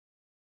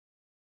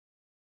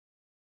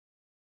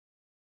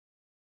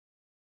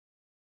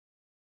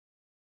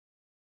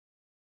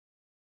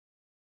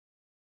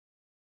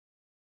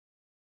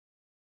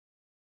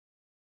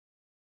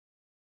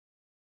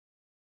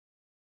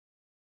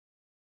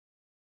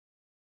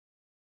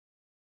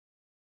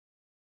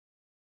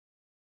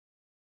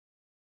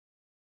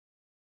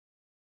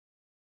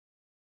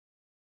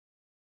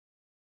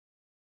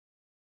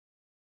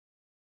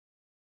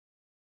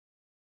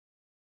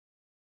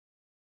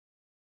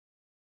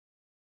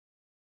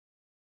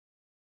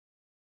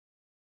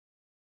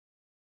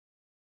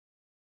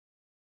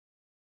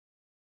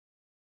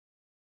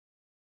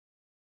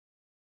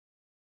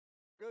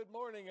Good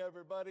morning,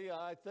 everybody.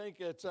 I think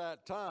it's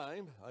that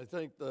time. I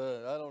think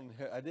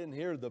I didn't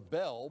hear the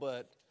bell,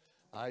 but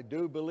I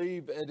do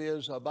believe it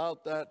is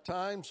about that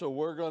time. So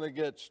we're going to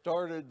get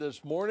started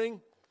this morning,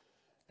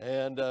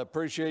 and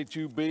appreciate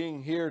you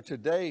being here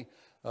today.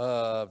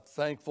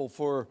 Thankful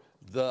for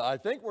I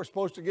think we're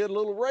supposed to get a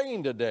little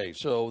rain today,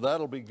 so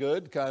that'll be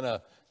good. Kind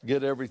of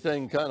get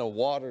everything kind of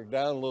watered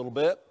down a little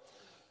bit.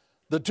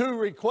 The two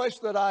requests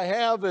that I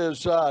have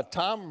is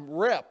Tom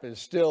Rep is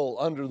still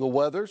under the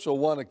weather, so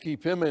want to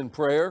keep him in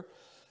prayer.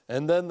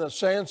 And then the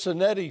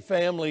Sansonetti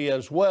family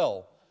as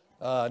well,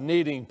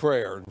 needing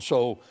prayer. And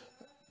so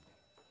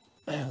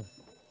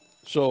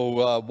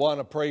want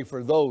to pray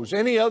for those.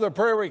 Any other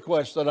prayer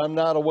requests that I'm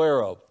not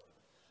aware of?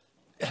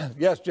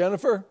 Yes,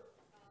 Jennifer?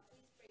 Please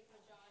pray for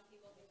John. He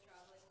will be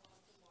traveling home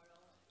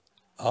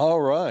tomorrow.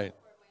 All right.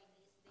 For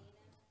my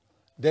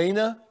niece,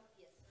 Dana? Yes, sir.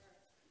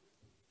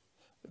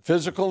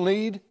 Physical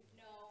need? No,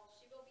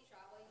 she will be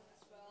traveling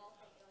as well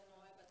from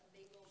Illinois, but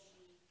they will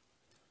be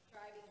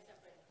driving a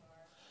separate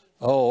car.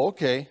 Oh,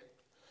 okay.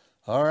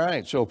 All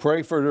right. So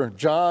pray for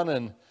John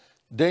and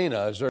Dana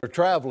as they're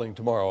traveling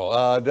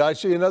tomorrow. Did I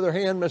see another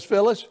hand, Miss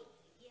Phyllis?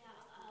 Yeah,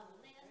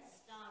 Lynn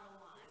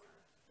Stottlemyre.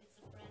 It's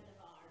a friend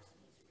of ours,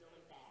 and he's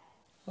really bad.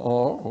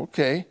 Oh,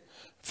 okay.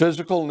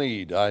 Physical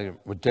need, I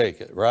would take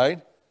it, right?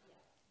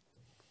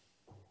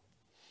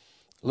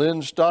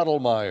 Lynn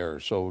Stottlemyre.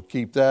 So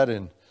keep that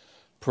in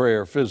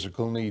prayer,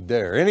 physical need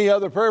there. Any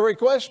other prayer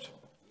request?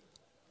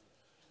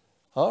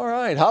 All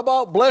right. How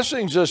about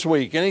blessings this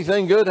week?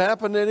 Anything good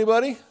happen to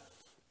anybody?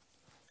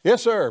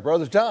 Yes, sir.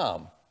 Brother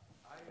Tom.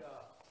 I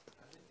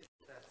did get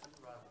that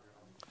supervisor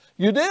job.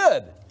 You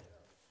did?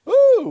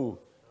 Ooh.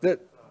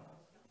 That,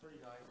 Pretty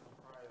nice. I'm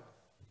probably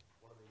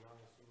one of the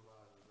youngest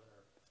supervisors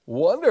there.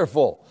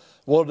 wonderful.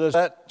 Well, does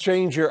that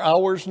change your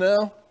hours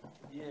now?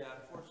 Yeah,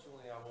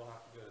 unfortunately, I will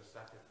have to go to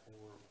second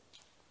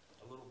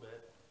for a little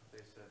bit. They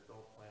said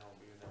don't plan on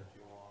being there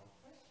too long.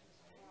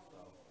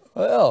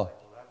 Well, So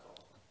that's all.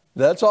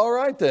 that's all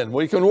right then.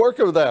 We can work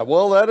with that.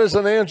 Well, that is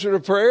an answer to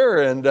prayer,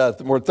 and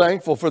we're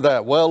thankful for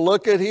that. Well,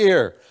 look at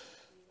here.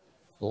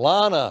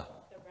 Lana.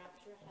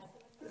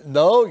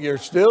 No, you're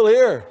still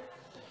here.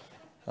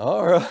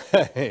 All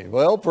right.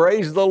 Well,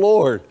 praise the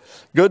Lord.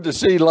 Good to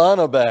see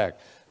Lana back.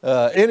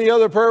 Any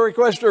other prayer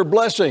requests or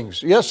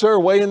blessings? Yes, sir.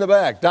 Way in the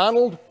back.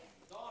 Donald?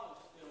 Donald's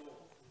still,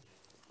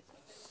 I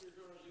think you're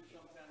going to do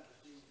some kind of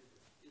procedure.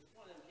 It's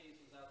one of them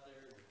cases out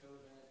there, the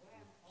COVID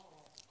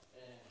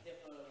and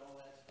HIPAA and all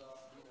that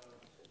stuff,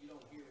 you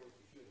don't hear what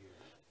you should hear.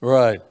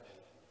 Right.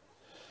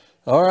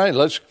 All right.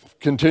 Let's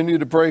continue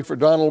to pray for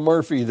Donald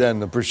Murphy then,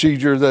 the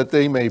procedure that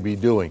they may be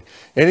doing.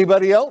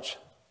 Anybody else?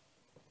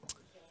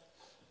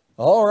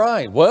 All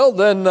right. Well,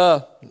 then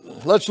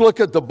let's look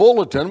at the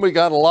bulletin. We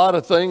got a lot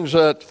of things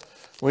that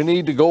we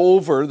need to go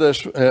over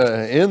this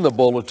in the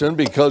bulletin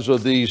because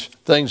of these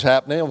things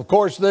happening. Of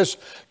course, this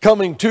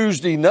coming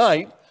Tuesday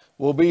night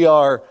will be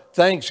our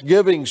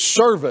Thanksgiving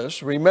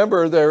service.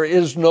 Remember, there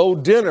is no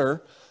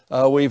dinner.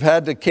 We've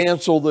had to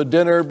cancel the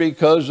dinner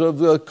because of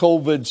the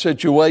COVID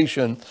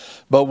situation.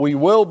 But we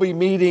will be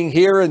meeting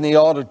here in the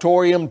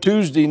auditorium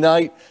Tuesday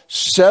night,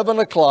 7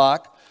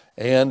 o'clock.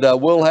 And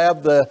we'll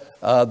have the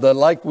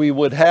like we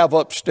would have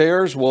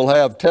upstairs. We'll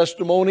have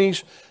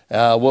testimonies.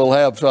 We'll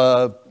have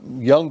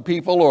young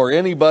people or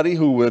anybody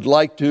who would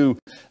like to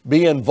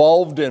be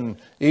involved in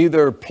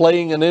either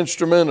playing an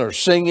instrument or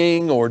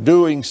singing or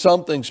doing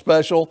something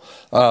special.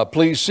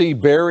 Please see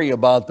Barry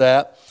about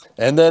that.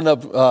 And then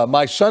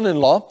my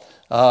son-in-law,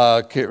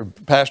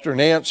 Pastor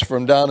Nance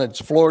from down in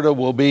Florida,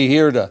 will be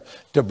here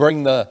to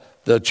bring the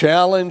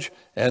challenge.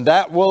 And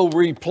that will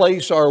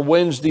replace our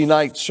Wednesday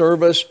night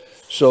service,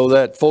 so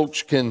that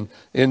folks can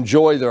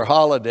enjoy their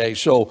holiday.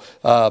 So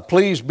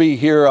please be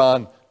here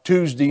on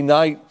Tuesday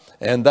night,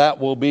 and that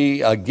will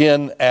be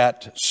again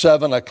at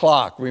 7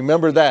 o'clock.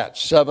 Remember that,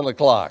 7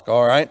 o'clock,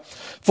 all right?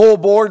 Full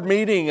board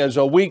meeting is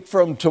a week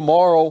from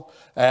tomorrow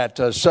at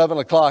 7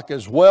 o'clock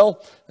as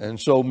well. And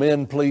so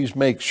men, please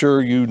make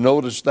sure you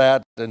notice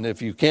that. And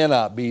if you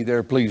cannot be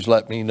there, please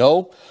let me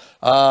know.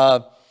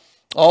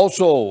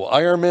 Also,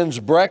 Ironman's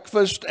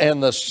Breakfast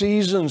and the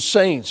Season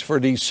Saints for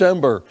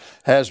December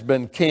has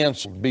been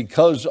canceled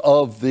because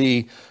of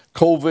the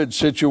COVID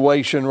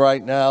situation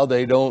right now.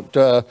 They don't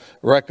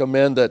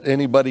recommend that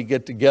anybody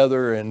get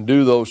together and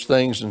do those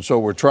things. And so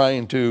we're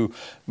trying to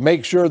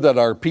make sure that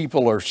our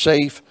people are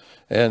safe.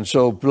 And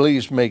so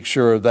please make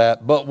sure of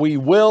that. But we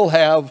will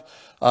have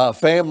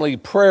family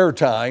prayer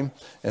time,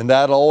 and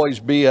that'll always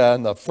be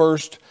on the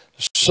first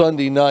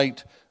Sunday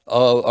night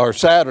or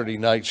Saturday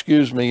night,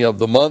 of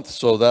the month.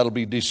 So that'll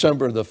be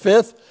December the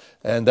 5th,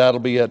 and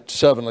that'll be at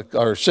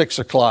 6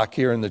 o'clock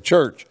here in the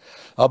church.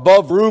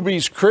 Above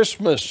Ruby's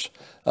Christmas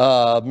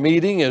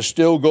meeting is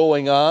still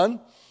going on.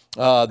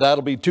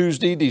 That'll be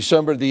Tuesday,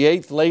 December the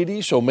 8th,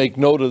 ladies, so make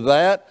note of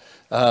that.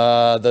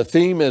 The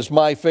theme is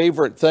My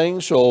Favorite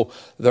Thing, so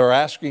they're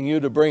asking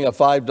you to bring a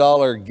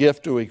 $5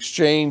 gift to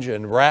exchange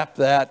and wrap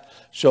that.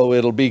 So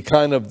it'll be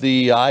kind of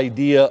the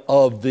idea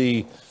of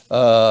the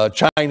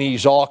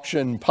Chinese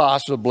auction,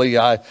 possibly.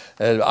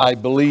 I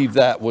believe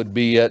that would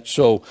be it.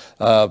 So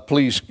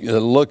please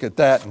look at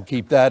that and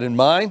keep that in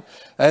mind.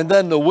 And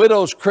then the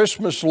Widow's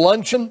Christmas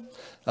Luncheon.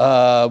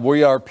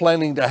 We are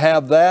planning to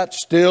have that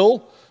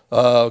still,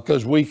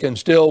 because we can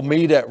still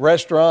meet at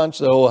restaurants.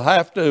 They'll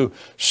have to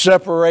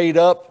separate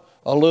up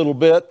a little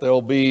bit.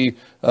 There'll be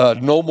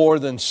no more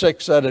than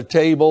 6 at a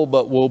table,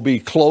 but we'll be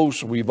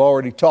close. We've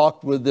already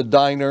talked with the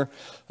diner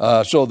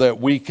so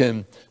that we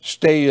can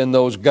stay in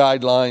those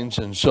guidelines.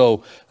 And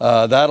so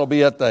that'll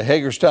be at the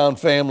Hagerstown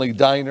Family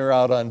Diner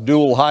out on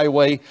Dual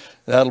Highway.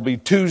 That'll be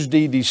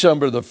Tuesday,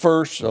 December the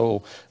 1st.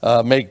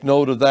 So make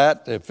note of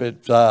that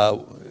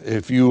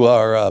if you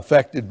are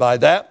affected by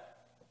that.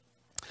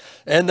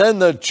 And then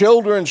the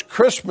Children's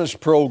Christmas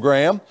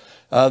Program.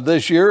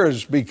 This year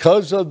is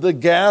because of the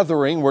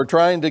gathering. We're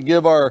trying to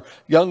give our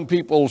young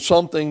people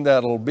something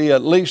that'll be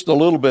at least a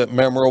little bit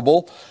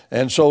memorable.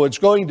 And so it's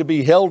going to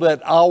be held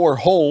at our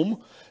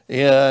home.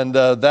 And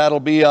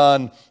that'll be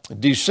on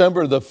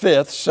December the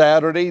 5th,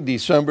 Saturday,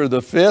 December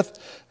the 5th,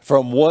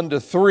 from 1 to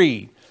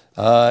 3.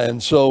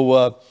 And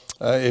so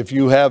if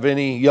you have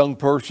any young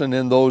person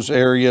in those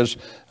areas,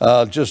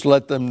 just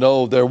let them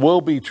know. There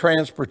will be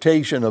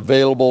transportation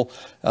available,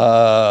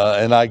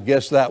 and I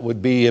guess that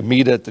would be a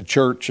meet at the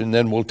church, and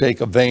then we'll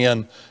take a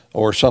van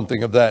or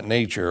something of that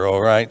nature,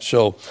 all right?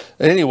 So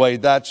anyway,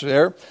 that's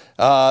there.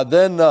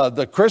 Then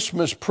the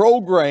Christmas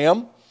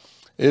program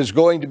is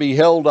going to be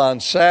held on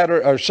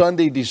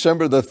Sunday,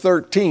 December the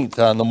 13th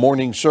on the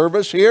morning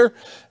service here.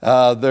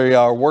 They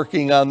are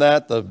working on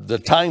that. The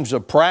times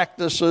of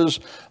practices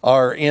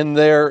are in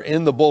there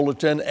in the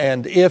bulletin.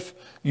 And if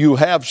you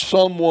have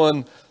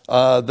someone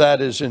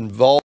that is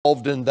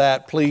involved in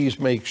that, please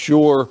make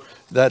sure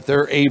that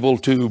they're able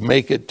to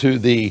make it to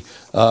the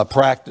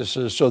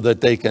practices so that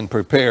they can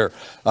prepare.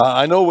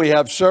 I know we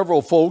have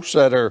several folks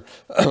that are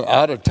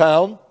out of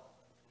town.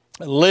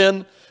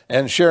 Lynn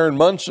and Sharon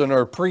Munson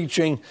are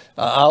preaching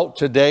out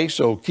today,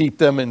 so keep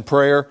them in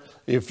prayer,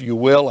 if you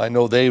will. I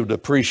know they would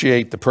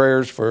appreciate the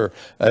prayers for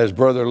as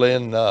Brother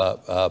Lynn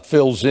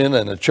fills in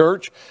a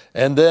church.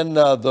 And then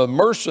the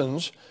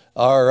Mersons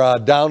are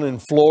down in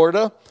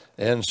Florida,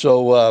 and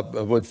so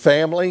with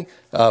family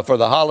for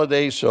the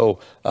holidays, so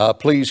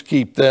please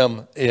keep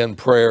them in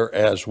prayer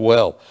as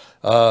well.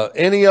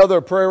 Any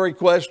other prayer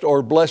request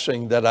or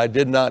blessing that I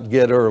did not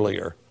get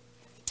earlier?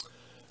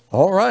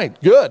 All right,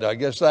 good. I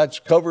guess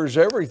that covers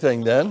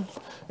everything then.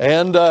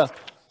 And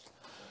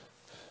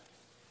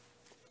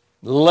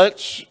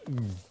let's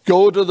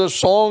go to the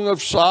Song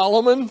of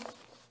Solomon.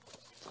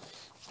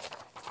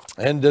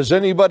 And does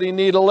anybody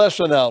need a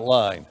lesson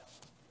outline?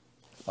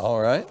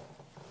 All right.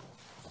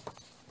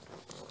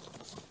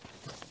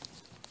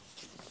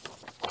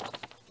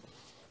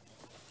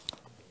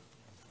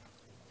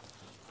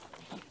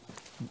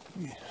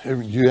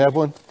 Do you have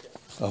one?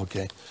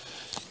 Okay.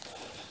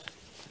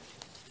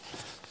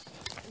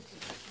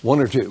 1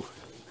 or 2?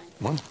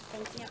 1?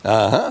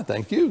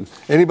 Thank you.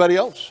 Anybody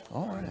else?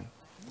 All right.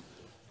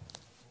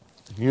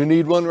 You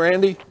need one,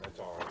 Randy?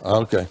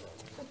 Okay.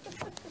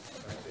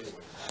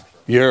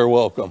 You're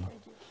welcome.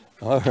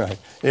 All right.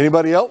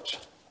 Anybody else?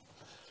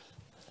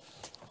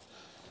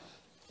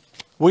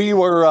 We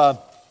were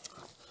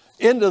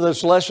into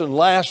this lesson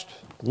last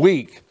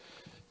week,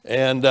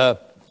 and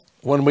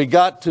when we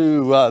got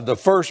to the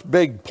first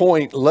big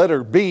point,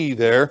 letter B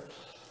there,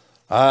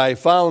 I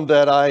found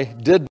that I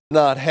did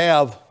not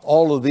have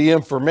all of the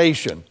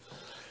information.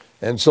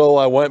 And so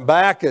I went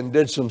back and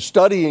did some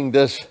studying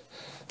this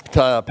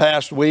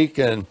past week,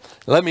 and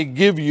let me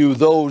give you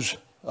those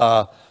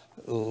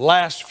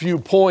last few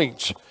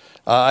points.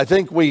 I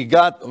think we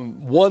got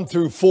 1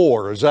 through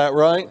 4. Is that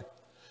right?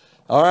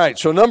 All right.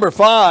 So number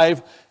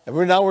 5.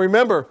 And now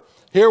remember,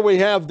 here we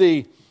have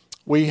the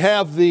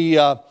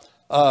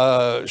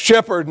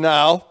shepherd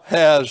now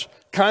has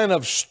kind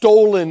of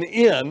stolen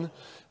in.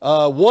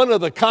 One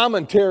of the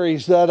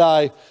commentaries that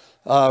I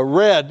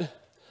read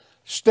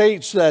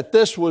states that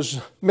this was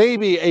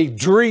maybe a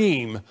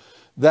dream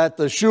that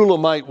the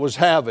Shulamite was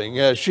having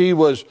as she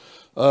was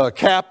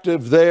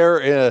captive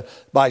there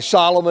by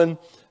Solomon,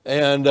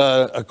 and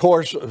of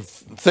course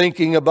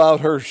thinking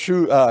about her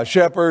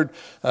shepherd,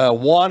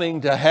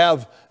 wanting to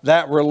have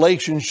that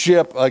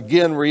relationship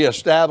again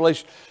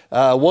reestablished.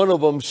 One of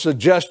them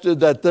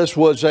suggested that this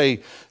was a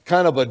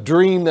kind of a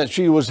dream that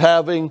she was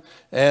having,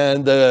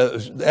 and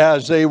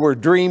as they were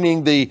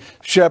dreaming, the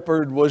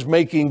shepherd was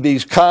making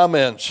these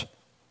comments.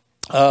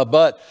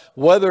 But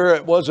whether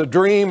it was a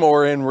dream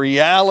or in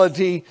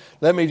reality,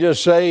 let me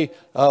just say,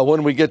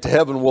 when we get to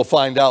heaven, we'll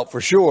find out for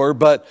sure.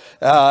 But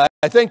I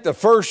think the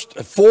first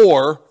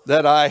 4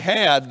 that I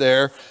had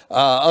there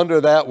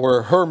under that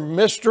were her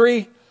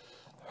mystery,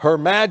 her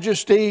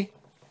majesty,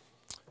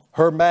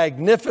 her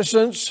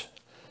magnificence,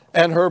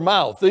 and her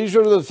mouth. These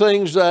are the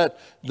things that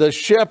the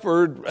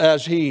shepherd,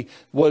 as he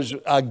was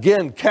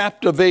again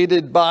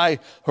captivated by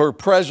her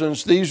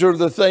presence, these are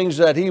the things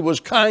that he was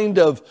kind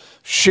of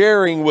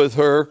sharing with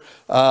her,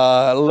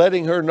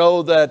 letting her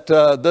know that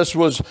this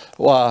was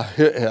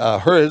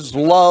his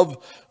love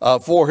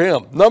for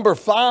him. Number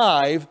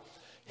 5,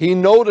 he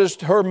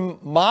noticed her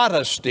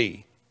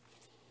modesty.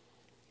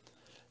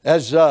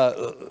 As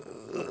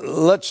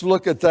let's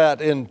look at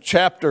that in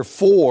chapter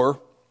 4.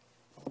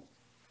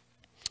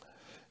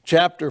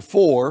 Chapter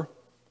 4,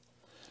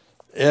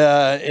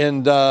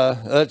 and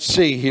let's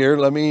see here.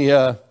 Let me,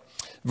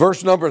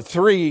 verse number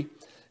 3,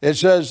 it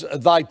says,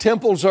 "Thy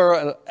temples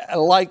are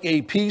like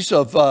a piece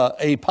of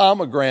a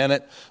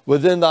pomegranate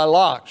within thy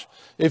locks."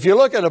 If you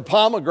look at a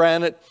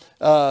pomegranate,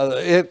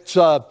 it's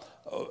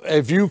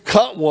if you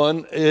cut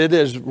one, it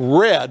is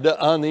red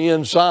on the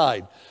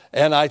inside.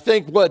 And I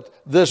think what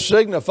this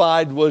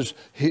signified was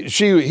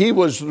he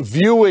was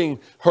viewing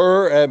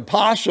her and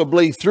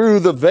possibly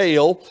through the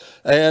veil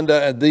and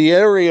the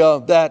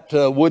area that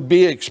would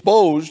be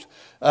exposed,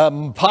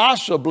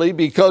 possibly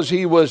because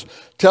he was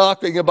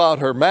talking about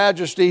her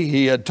majesty.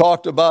 He had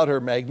talked about her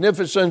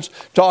magnificence,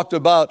 talked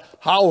about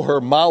how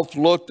her mouth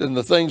looked and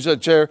the things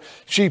that there.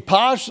 She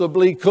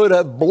possibly could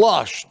have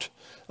blushed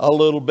a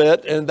little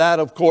bit, and that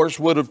of course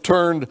would have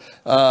turned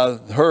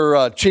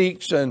her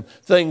cheeks and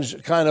things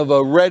kind of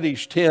a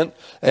reddish tint,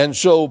 and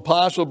so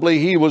possibly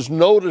he was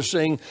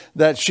noticing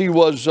that she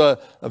was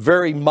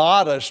very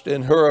modest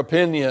in her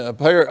opinion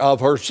of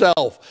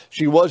herself.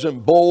 She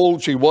wasn't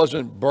bold, she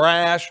wasn't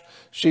brash,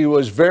 she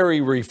was very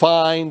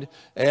refined,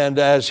 and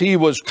as he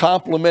was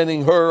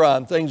complimenting her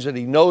on things that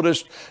he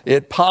noticed,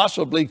 it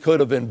possibly could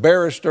have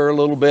embarrassed her a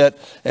little bit,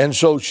 and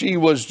so she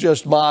was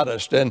just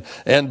modest.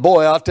 And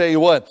boy, I'll tell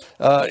you what,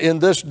 in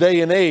this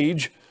day and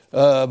age,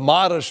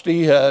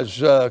 modesty has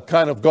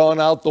kind of gone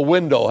out the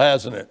window,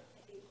 hasn't it?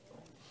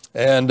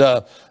 And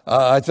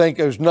I think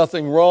there's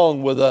nothing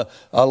wrong with a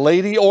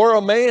lady or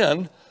a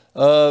man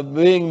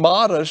being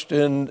modest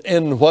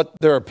in what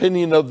their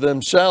opinion of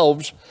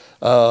themselves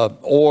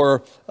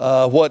or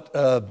what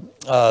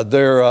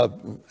their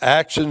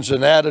actions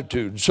and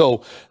attitudes.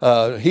 So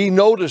he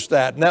noticed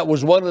that, and that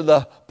was one of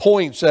the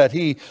points that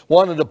he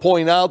wanted to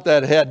point out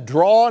that had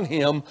drawn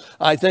him,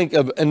 I think,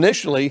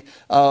 initially,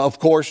 of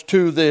course,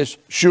 to this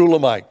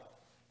Shulamite.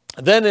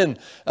 Then in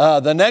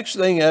the next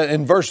thing,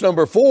 in verse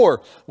number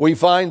 4, we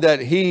find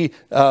that he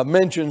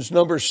mentions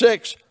number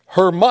 6,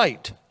 her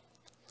might.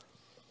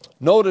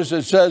 Notice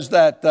it says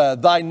that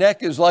thy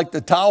neck is like the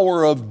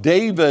tower of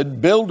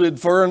David, builded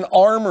for an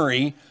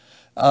armory,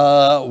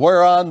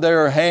 whereon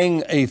there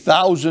hang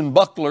 1,000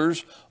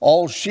 bucklers,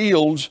 all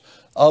shields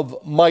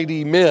of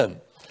mighty men.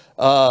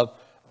 Back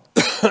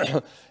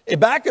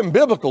in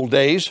biblical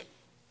days,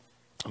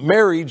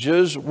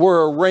 marriages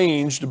were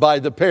arranged by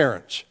the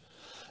parents.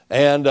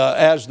 And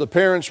as the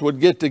parents would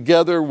get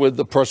together with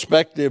the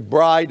prospective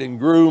bride and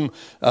groom,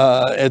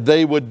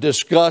 they would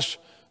discuss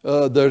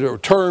the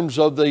terms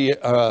of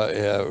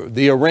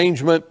the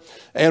arrangement.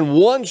 And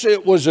once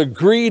it was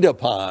agreed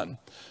upon,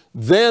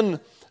 then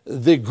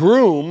the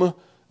groom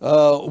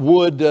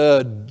would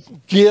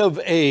give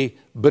a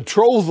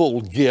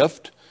betrothal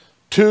gift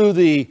to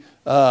the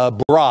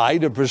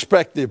bride, a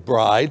prospective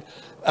bride,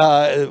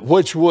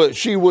 which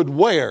she would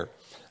wear.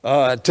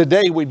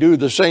 Today we do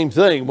the same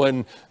thing.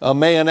 When a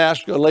man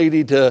asks a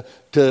lady to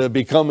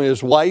become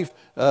his wife,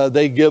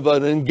 they give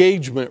an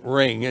engagement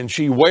ring, and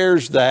she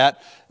wears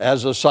that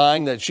as a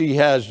sign that she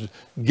has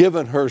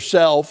given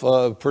herself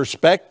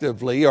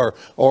prospectively or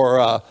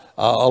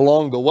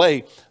along the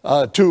way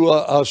to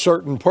a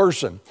certain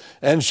person.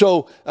 And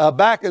so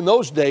back in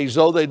those days,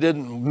 though, they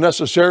didn't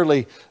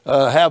necessarily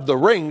have the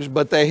rings,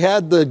 but they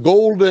had the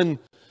golden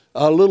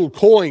little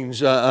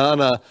coins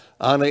on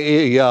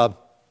a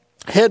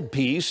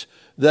headpiece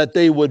that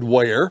they would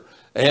wear.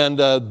 And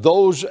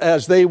those,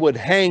 as they would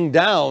hang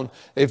down,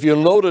 if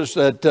you'll notice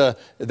that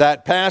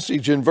that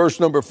passage in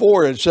verse number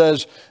 4, it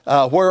says,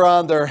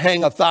 whereon there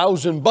hang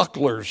 1,000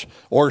 bucklers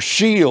or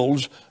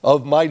shields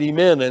of mighty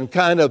men, and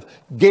kind of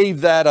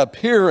gave that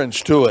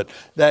appearance to it,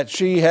 that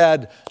she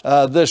had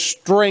this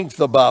strength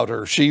about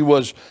her. She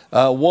was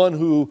one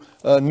who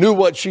knew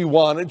what she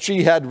wanted.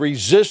 She had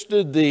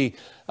resisted the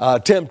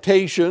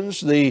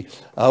temptations, the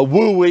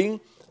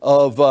wooing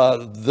of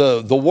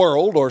the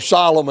world, or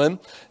Solomon,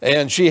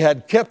 and she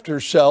had kept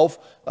herself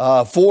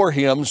for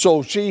him.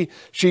 So she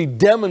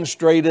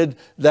demonstrated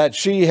that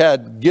she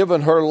had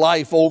given her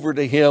life over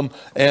to him,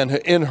 and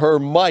in her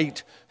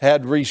might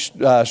had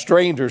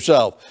restrained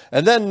herself.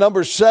 And then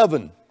number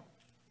 7,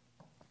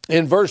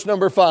 in verse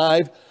number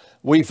 5,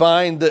 we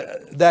find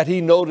that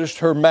he noticed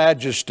her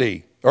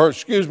majesty, or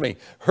excuse me,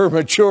 her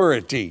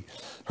maturity.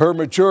 Her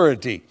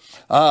maturity.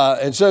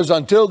 It says,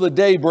 until the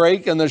day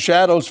break and the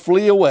shadows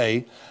flee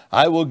away,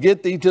 I will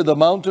get thee to the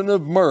mountain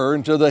of myrrh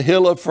and to the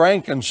hill of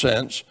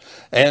frankincense.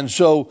 And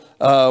so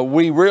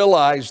we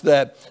realize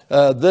that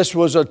this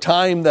was a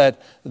time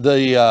that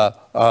the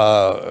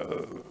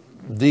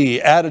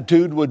the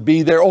attitude would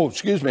be there. Oh,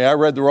 excuse me, I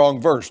read the wrong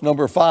verse.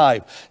 Number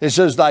 5, it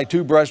says, thy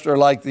two breasts are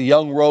like the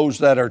young roes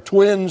that are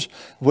twins,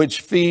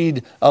 which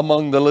feed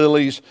among the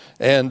lilies.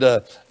 And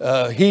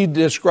he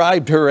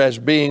described her as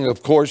being,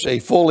 of course, a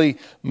fully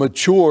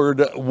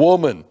matured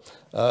woman.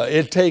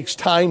 It takes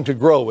time to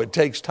grow. It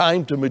takes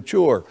time to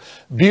mature.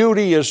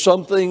 Beauty is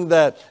something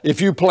that if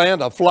you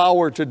plant a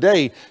flower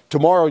today,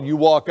 tomorrow you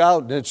walk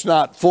out and it's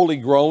not fully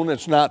grown.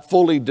 It's not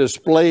fully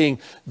displaying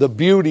the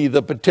beauty,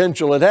 the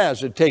potential it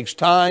has. It takes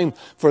time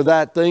for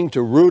that thing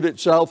to root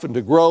itself and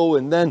to grow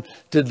and then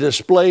to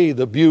display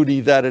the beauty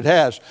that it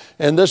has.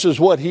 And this is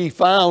what he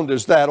found,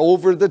 is that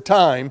over the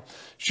time,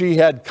 she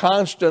had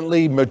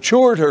constantly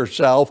matured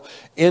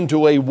herself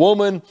into a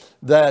woman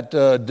that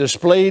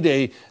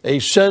displayed a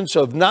sense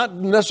of not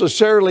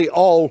necessarily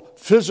all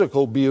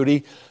physical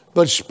beauty,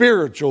 but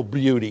spiritual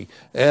beauty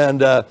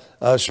and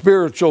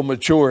spiritual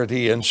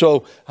maturity. And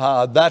so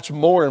that's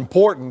more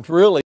important,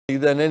 really,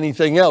 than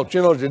anything else.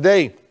 You know,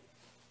 today,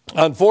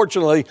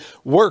 unfortunately,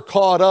 we're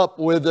caught up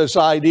with this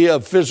idea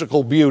of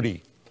physical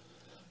beauty.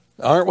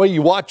 Aren't we?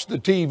 You watch the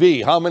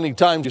TV. How many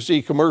times you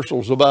see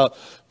commercials about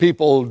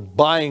people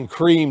buying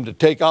cream to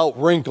take out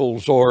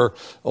wrinkles or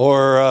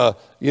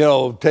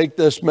take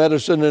this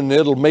medicine and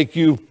it'll make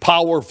you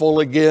powerful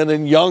again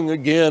and young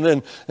again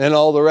and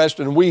all the rest.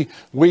 And we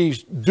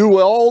do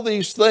all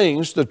these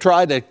things to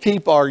try to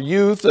keep our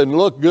youth and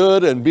look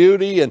good and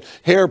beauty and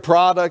hair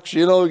products.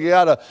 You know, you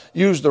got to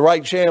use the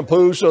right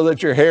shampoo so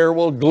that your hair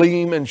will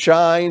gleam and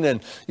shine,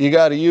 and you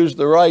got to use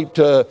the right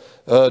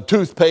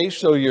toothpaste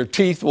so your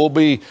teeth will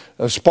be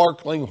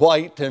sparkling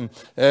white.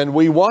 And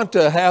we want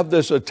to have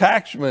this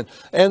attachment.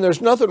 And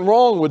there's nothing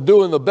wrong with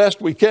doing the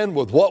best we can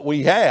with what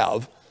we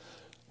have.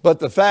 But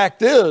the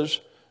fact is,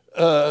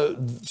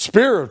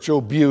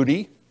 spiritual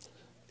beauty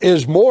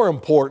is more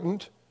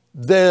important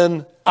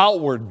than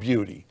outward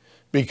beauty,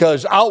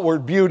 because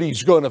outward beauty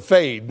is going to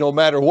fade. No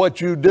matter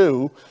what you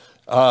do,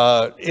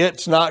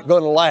 it's not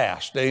going to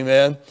last.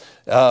 Amen.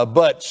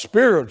 But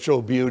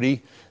spiritual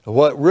beauty,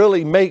 what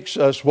really makes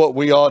us what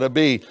we ought to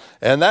be.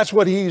 And that's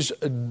what he's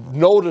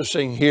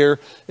noticing here,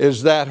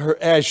 is that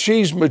as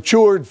she's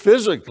matured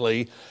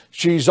physically,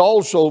 she's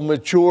also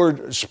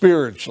matured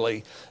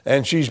spiritually.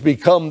 And she's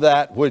become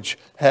that which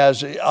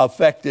has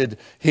affected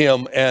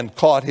him and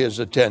caught his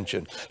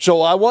attention.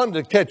 So I wanted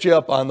to catch you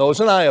up on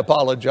those, and I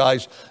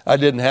apologize I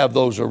didn't have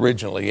those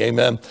originally.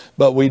 Amen.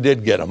 But we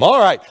did get them. All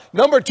right.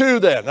 Number 2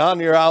 then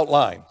on your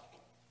outline.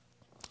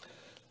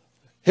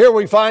 Here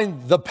we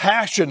find the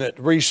passionate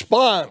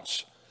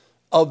response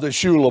of the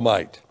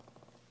Shulamite.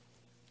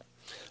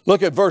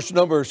 Look at verse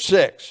number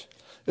 6.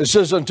 It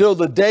says, until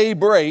the day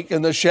break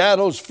and the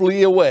shadows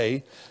flee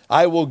away,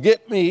 I will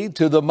get me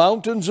to the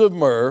mountains of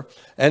myrrh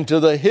and to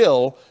the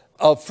hill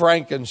of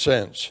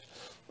frankincense.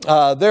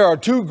 There are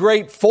 2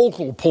 great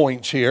focal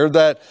points here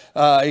that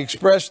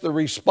express the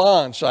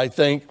response, I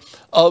think,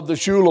 of the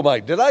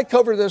Shulamite. Did I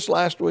cover this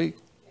last week?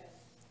 Yes.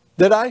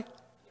 Did I?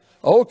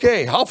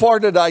 Okay. How far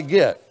did I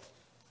get?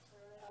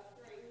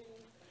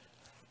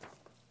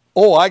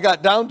 Oh, I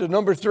got down to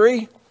number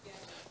 3?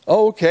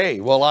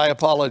 Okay, well, I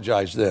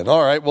apologize then.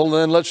 All right, well,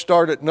 then let's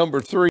start at number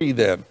 3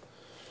 then.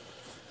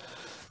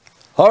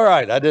 All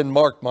right, I didn't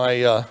mark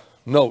my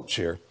notes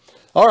here.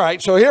 All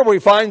right, so here we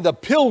find the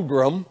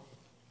pilgrim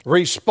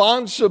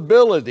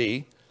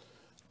responsibility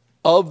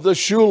of the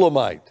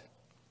Shulamite.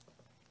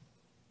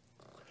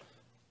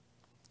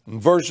 In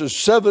verses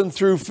 7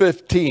 through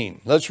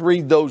 15. Let's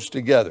read those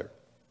together.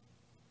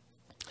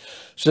 It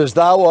says,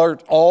 thou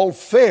art all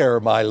fair,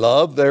 my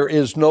love, there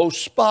is no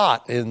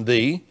spot in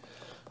thee.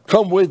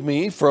 Come with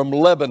me from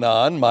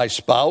Lebanon, my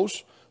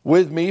spouse.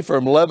 With me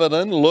from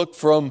Lebanon, look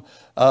from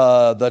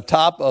the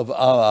top of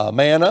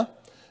Amana,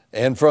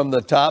 and from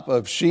the top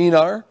of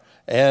Shinar,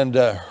 and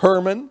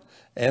Hermon,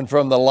 and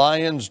from the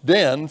lion's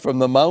den, from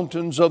the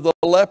mountains of the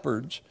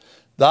leopards.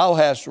 Thou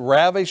hast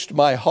ravished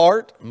my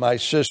heart, my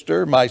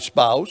sister, my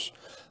spouse.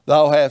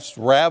 Thou hast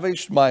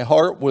ravished my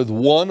heart with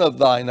one of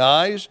thine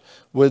eyes,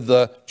 with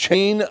the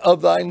chain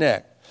of thy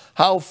neck.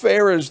 How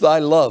fair is thy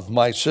love,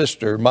 my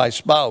sister, my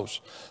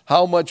spouse.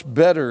 How much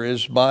better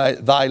is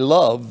thy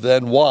love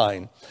than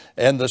wine,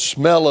 and the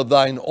smell of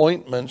thine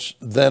ointments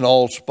than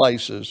all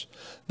spices.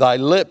 Thy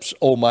lips,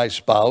 O my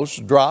spouse,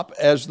 drop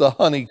as the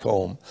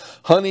honeycomb.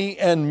 Honey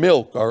and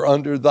milk are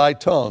under thy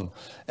tongue,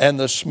 and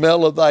the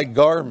smell of thy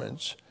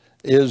garments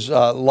is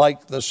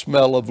like the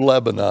smell of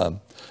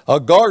Lebanon. A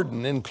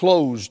garden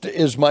enclosed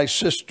is my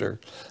sister,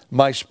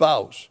 my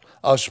spouse.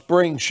 A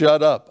spring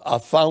shut up, a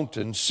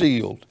fountain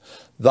sealed.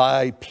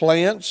 Thy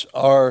plants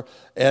are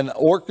an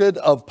orchard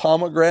of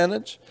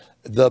pomegranates,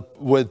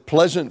 with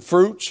pleasant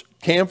fruits,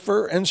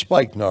 camphor and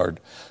spikenard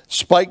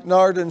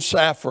and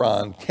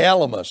saffron,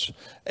 calamus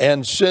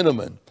and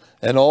cinnamon,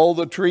 and all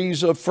the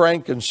trees of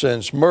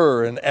frankincense,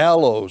 myrrh and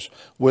aloes,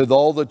 with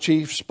all the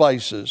chief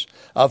spices.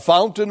 A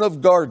fountain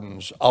of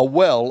gardens, a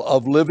well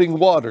of living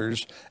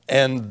waters,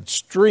 and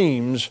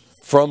streams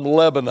from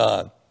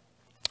Lebanon.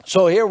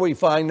 So here we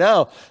find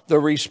now the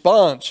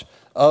response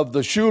of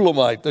the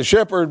Shulamite. The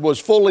shepherd was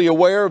fully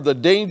aware of the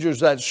dangers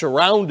that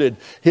surrounded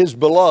his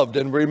beloved.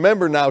 And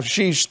remember now,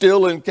 she's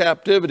still in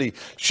captivity.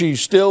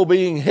 She's still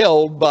being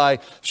held by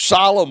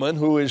Solomon,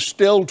 who is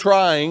still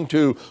trying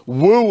to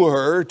woo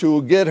her,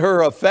 to get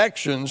her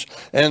affections.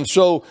 And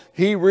so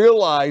he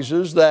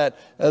realizes that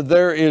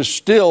there is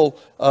still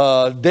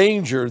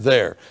danger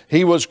there.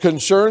 He was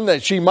concerned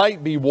that she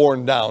might be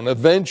worn down,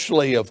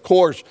 eventually, of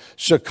course,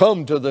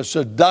 succumb to the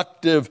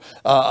seductive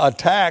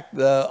attack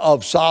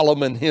of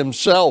Solomon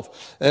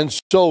himself. And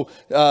so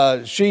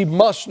she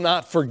must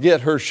not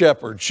forget her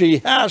shepherd. She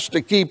has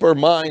to keep her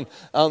mind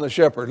on the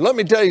shepherd. Let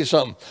me tell you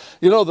something.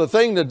 You know, the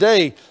thing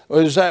today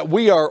is that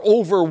we are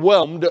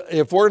overwhelmed,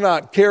 if we're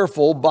not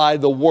careful, by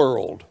the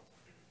world.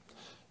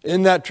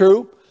 Isn't that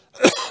true?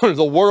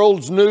 The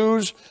world's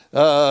news,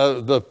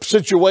 the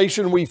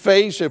situation we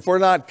face, if we're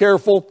not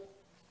careful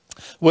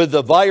with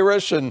the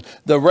virus and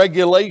the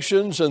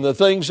regulations and the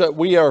things that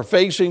we are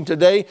facing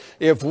today,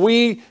 if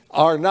we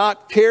are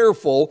not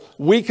careful,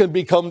 we can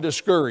become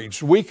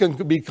discouraged. We can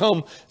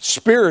become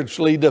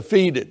spiritually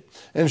defeated.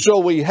 And so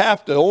we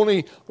have to,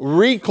 only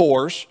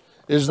recourse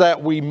is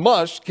that we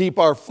must keep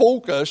our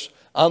focus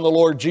on the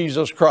Lord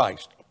Jesus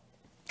Christ.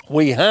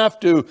 We have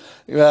to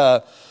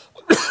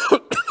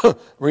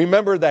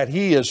remember that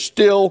he is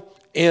still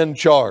in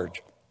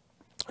charge.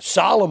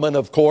 Solomon,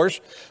 of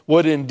course,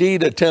 would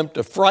indeed attempt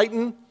to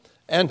frighten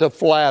and to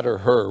flatter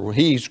her.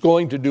 He's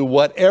going to do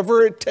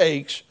whatever it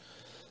takes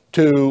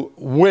to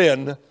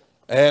win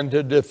and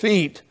to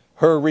defeat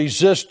her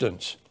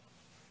resistance.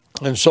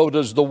 And so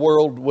does the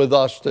world with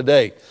us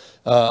today.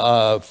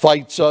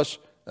 Fights us,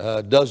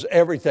 does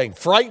everything,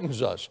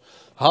 frightens us.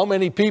 How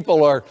many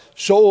people are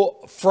so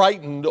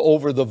frightened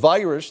over the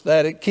virus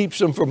that it keeps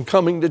them from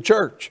coming to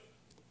church?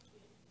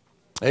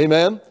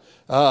 Amen?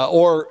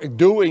 Or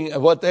doing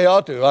what they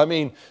ought to. I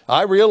mean,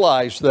 I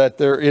realize that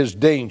there is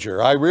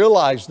danger. I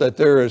realize that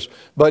there is,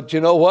 but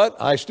you know what?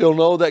 I still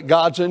know that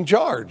God's in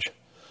charge.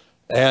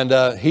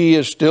 And he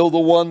is still the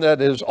one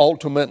that is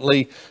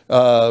ultimately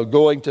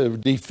going to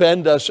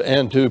defend us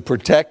and to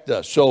protect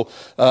us. So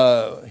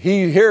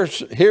the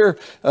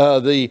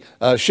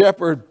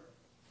shepherd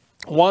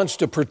wants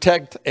to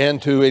protect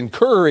and to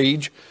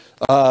encourage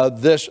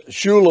this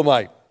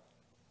Shulamite.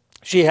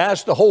 She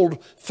has to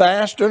hold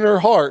fast in her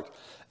heart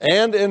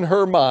and in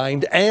her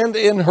mind and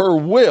in her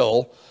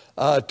will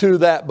to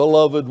that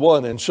beloved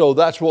one. And so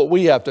that's what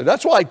we have to.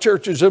 That's why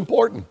church is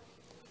important.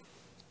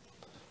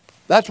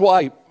 That's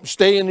why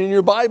staying in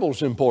your Bible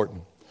is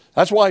important.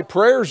 That's why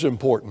prayer is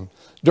important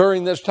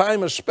during this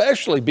time,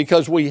 especially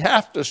because we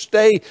have to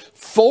stay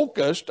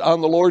focused on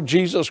the Lord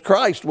Jesus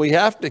Christ. We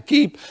have to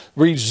keep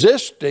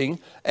resisting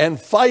and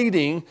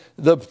fighting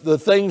the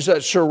things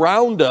that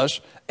surround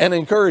us and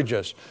encourage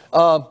us.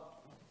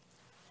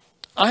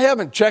 I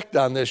haven't checked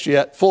on this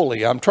yet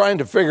fully. I'm trying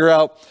to figure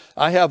out.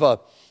 I have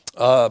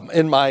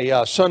in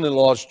my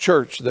son-in-law's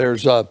church,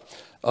 there's a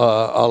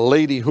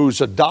lady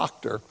who's a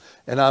doctor,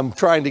 and I'm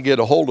trying to get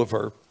a hold of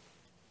her.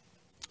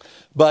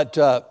 But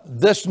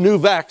this new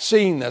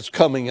vaccine that's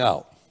coming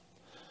out,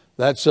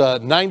 that's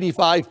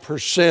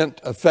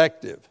 95%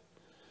 effective.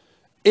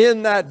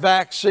 In that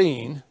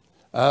vaccine,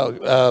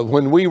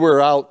 when we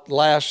were out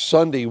last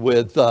Sunday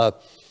with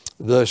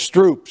the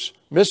Stroops,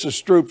 Mrs.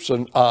 Stroops,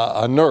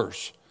 a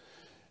nurse,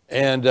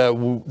 and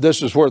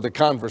this is where the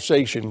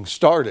conversation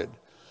started.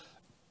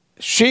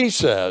 She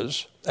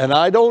says, and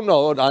I don't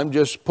know it, I'm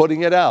just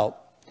putting it out,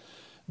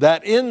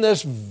 that in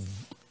this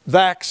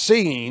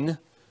vaccine,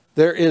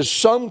 there is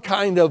some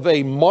kind of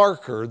a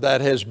marker that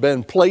has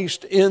been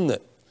placed in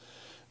it.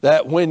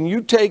 That when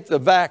you take the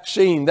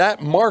vaccine,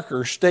 that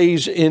marker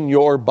stays in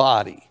your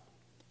body.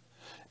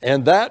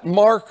 And that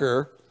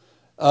marker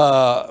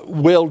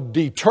will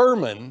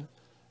determine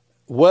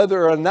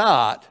whether or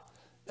not,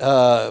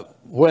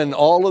 when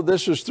all of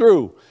this is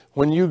through,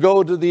 when you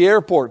go to the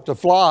airport to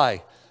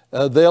fly,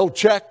 they'll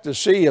check to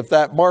see if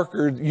that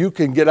marker, you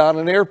can get on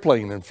an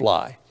airplane and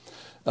fly.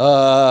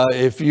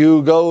 If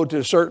you go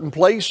to certain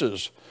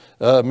places,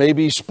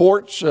 maybe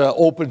sports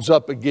opens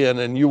up again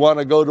and you want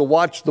to go to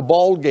watch the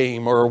ball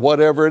game or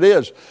whatever it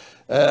is,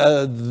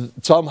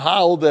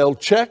 somehow they'll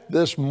check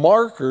this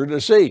marker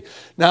to see.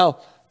 Now,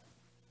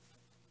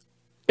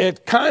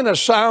 it kind of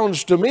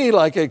sounds to me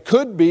like it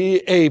could be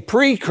a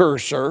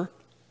precursor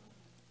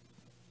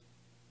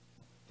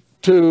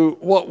to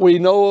what we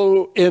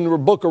know in the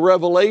book of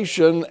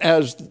Revelation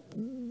as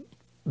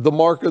the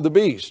mark of the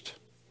beast.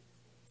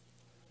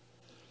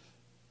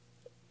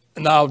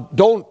 Now,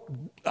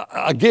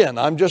 again,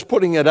 I'm just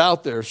putting it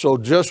out there, so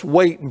just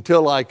wait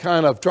until I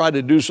kind of try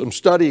to do some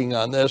studying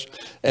on this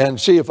and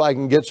see if I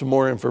can get some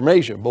more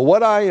information. But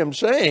what I am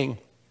saying,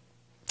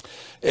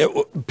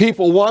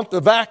 people want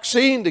the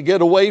vaccine to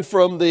get away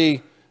from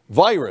the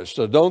virus,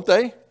 don't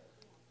they?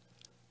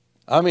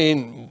 I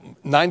mean,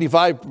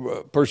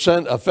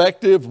 95%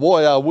 effective.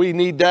 Boy, we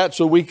need that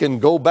so we can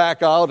go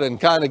back out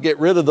and kind of get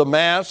rid of the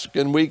mask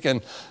and we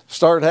can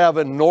start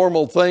having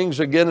normal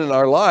things again in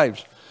our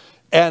lives.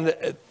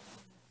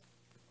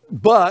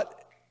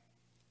 But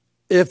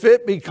if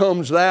it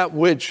becomes that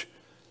which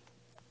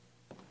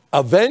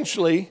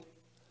eventually,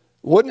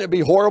 wouldn't it be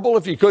horrible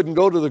if you couldn't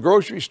go to the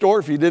grocery store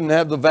if you didn't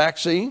have the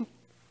vaccine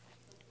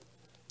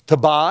to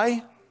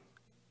buy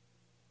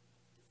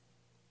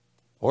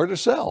or to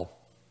sell?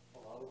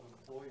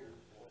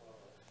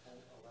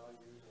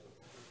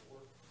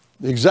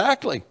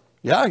 Exactly.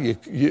 Yeah,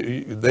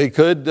 they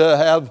could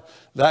have,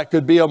 that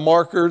could be a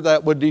marker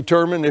that would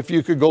determine if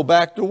you could go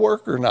back to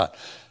work or not.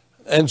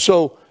 And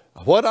so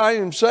what I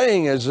am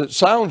saying is it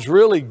sounds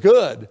really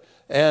good,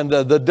 and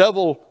the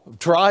devil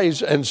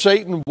tries, and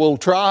Satan will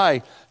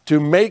try to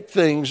make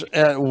things,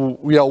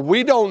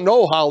 we don't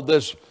know how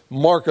this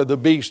mark of the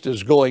beast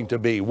is going to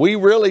be. We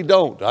really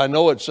don't. I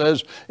know it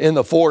says in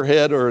the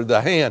forehead or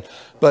the hand,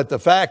 but the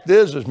fact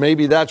is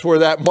maybe that's where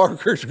that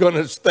marker is going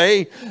to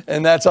stay,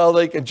 and that's how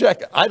they can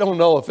check it. I don't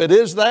know if it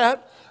is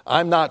that.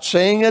 I'm not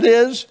saying it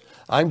is.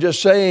 I'm just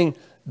saying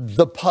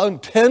the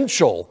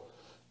potential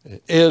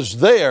is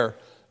there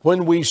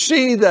when we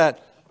see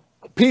that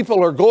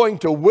people are going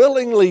to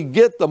willingly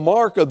get the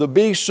mark of the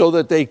beast so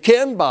that they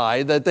can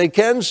buy, that they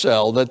can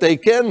sell, that they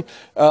can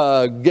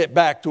get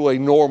back to a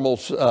normal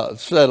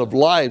set of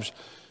lives.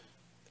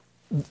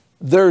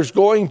 There's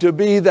going to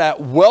be that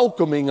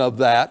welcoming of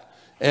that.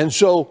 And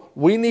so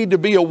we need to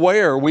be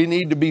aware. We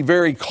need to be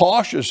very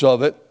cautious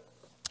of it.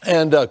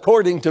 And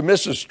according to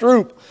Mrs.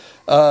 Stroop,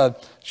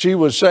 she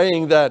was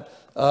saying that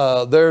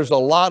there's a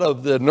lot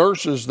of the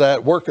nurses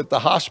that work at the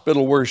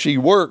hospital where she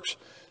works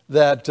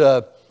that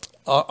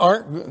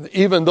aren't,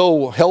 even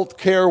though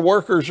healthcare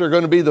workers are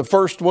going to be the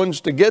first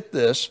ones to get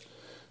this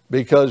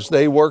because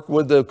they work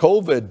with the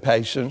COVID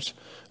patients,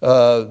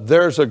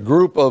 there's a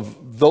group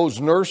of those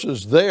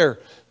nurses there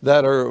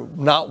that are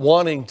not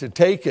wanting to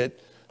take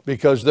it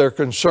because they're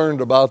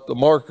concerned about the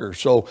marker.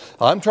 So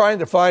I'm trying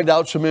to find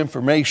out some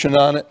information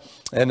on it,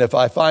 and if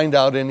I find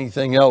out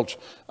anything else,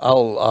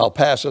 I'll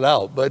pass it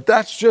out. But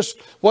that's just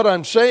what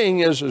I'm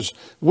saying is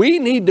we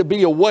need to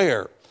be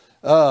aware.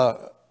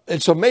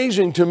 It's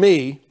amazing to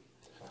me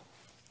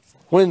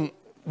when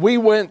we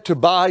went to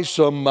buy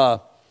some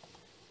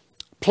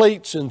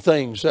plates and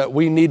things that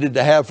we needed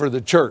to have for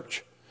the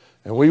church,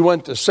 and we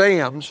went to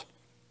Sam's.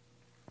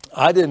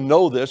 I didn't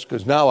know this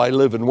because now I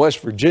live in West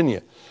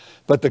Virginia,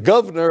 but the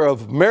governor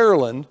of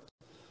Maryland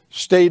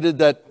stated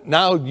that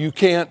now you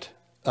can't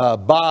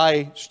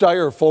buy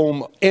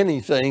styrofoam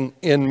anything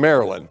in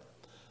Maryland.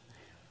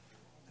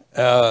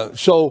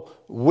 So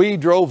we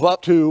drove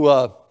up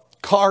to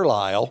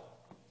Carlisle,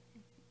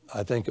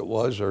 I think it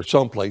was, or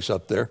someplace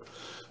up there,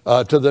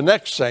 to the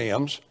next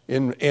Sam's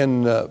in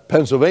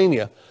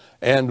Pennsylvania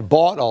and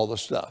bought all the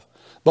stuff.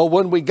 But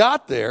when we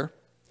got there,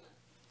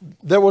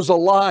 there was a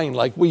line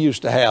like we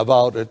used to have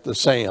out at the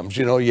Sam's.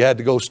 You know, you had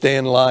to go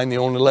stand in line. They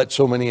only let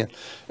so many in.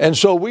 And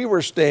so we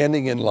were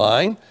standing in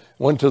line,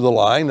 went to the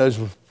line, as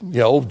you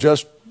know,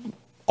 just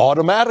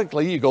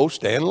automatically you go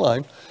stand in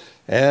line,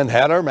 and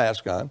had our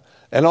mask on.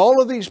 And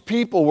all of these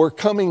people were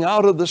coming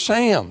out of the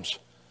Sam's,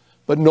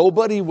 but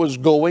nobody was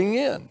going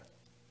in.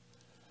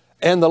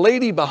 And the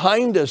lady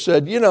behind us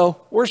said, you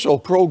know, we're so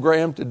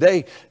programmed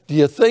today. Do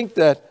you think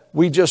that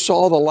we just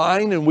saw the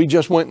line and we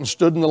just went and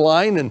stood in the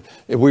line and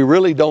we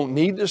really don't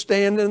need to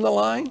stand in the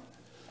line?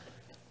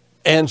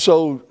 And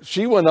so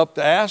she went up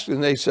to ask,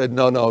 and they said,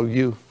 no,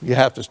 you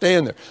have to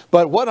stand there.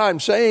 But what I'm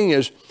saying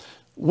is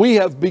we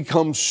have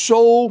become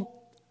so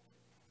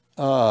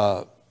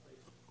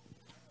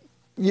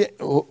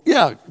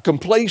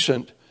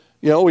complacent.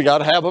 You know, we got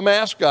to have a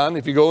mask on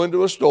if you go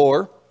into a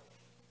store.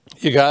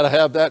 You got to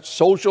have that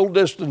social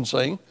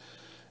distancing.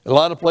 A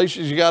lot of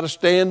places you got to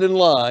stand in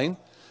line.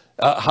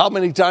 How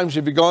many times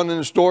have you gone in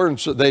a store and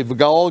so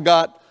they've all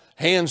got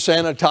hand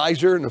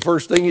sanitizer, and the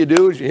first thing you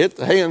do is you hit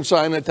the hand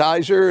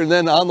sanitizer, and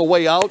then on the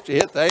way out you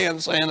hit the hand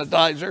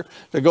sanitizer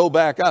to go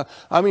back out.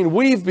 I mean,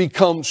 we've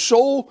become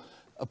so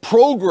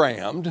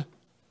programmed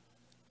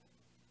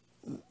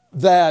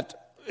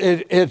that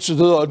it's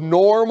the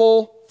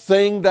normal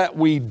thing that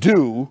we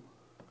do,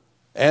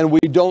 and we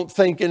don't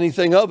think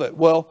anything of it.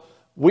 Well,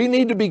 we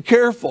need to be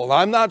careful.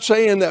 I'm not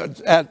saying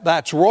that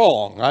that's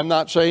wrong. I'm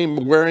not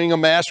saying wearing a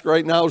mask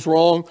right now is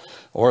wrong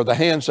or the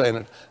hand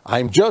sanitizer.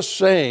 I'm just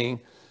saying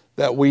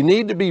that we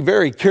need to be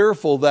very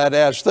careful that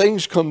as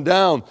things come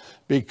down,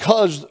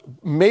 because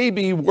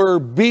maybe we're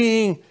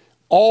being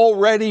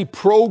already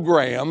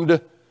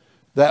programmed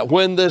that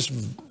when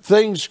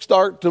things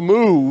start to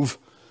move,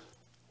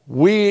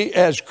 we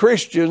as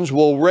Christians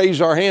will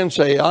raise our hand and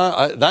say,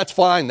 that's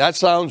fine, that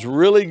sounds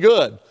really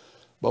good.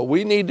 But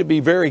we need to be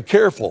very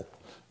careful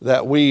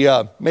that we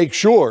make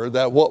sure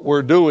that what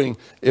we're doing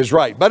is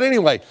right. But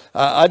anyway,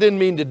 I didn't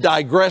mean to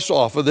digress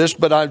off of this,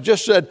 but I've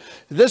just said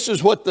this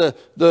is what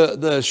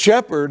the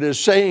shepherd is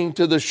saying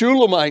to the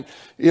Shulamite.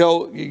 You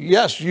know,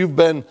 yes, you've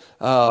been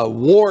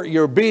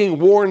you're being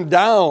worn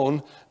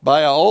down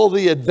by all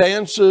the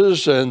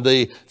advances and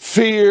the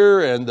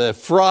fear and the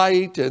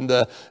fright and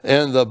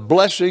the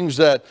blessings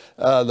that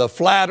the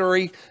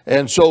flattery.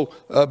 And so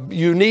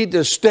you need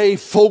to stay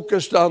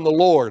focused on the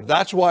Lord.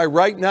 That's why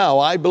right now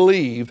I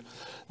believe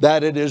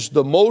that it is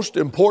the most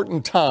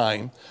important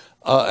time,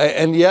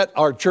 and yet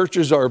our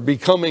churches are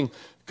becoming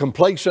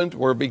complacent,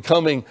 we're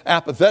becoming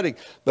apathetic.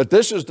 But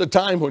this is the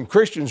time when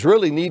Christians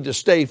really need to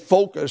stay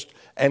focused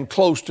and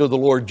close to the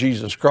Lord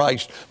Jesus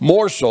Christ,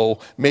 more so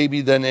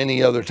maybe than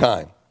any other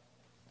time.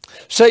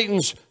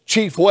 Satan's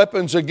chief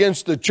weapons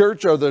against the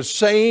church are the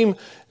same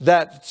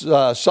that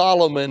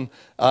Solomon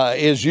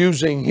is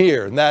using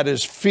here, and that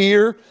is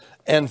fear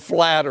and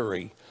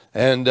flattery.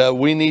 And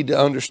we need to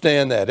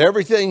understand that.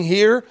 Everything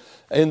here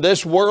in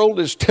this world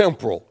is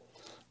temporal.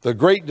 The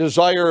great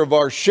desire of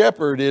our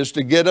shepherd is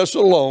to get us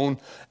alone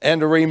and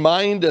to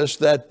remind us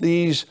that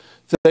these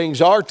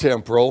things are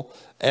temporal,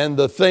 and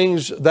the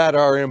things that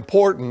are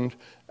important,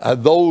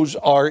 those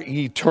are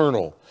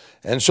eternal.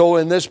 And so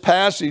in this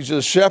passage,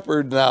 the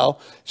shepherd now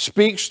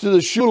speaks to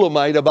the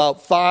Shulamite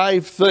about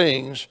 5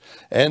 things,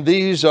 and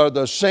these are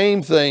the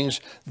same things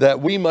that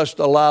we must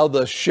allow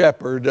the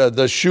shepherd,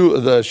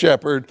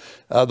 the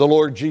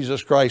Lord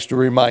Jesus Christ, to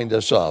remind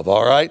us of.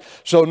 All right.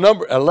 So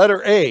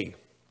letter A,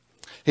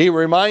 he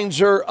reminds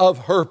her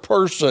of her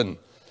person.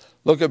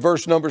 Look at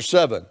verse number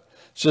 7. It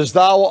says,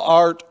 "Thou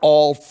art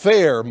all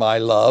fair, my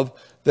love.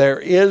 There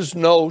is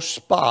no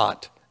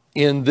spot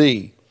in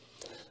thee."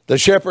 The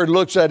shepherd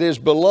looks at his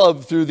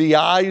beloved through the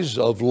eyes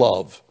of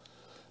love.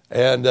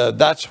 And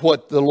that's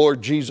what the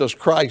Lord Jesus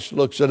Christ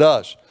looks at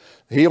us.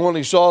 He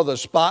only saw the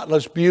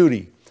spotless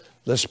beauty,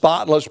 the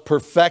spotless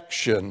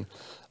perfection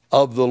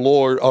of the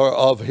Lord, or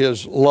of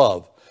his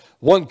love.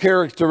 One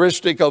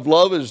characteristic of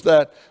love is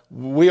that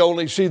we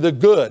only see the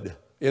good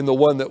in the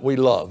one that we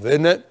love,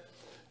 isn't it?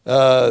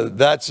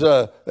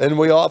 And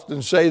we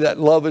often say that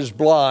love is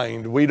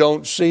blind. We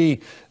don't see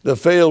the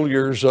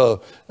failures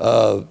of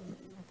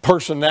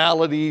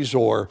personalities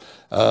or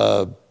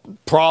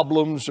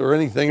problems or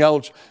anything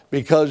else,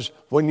 because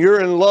when you're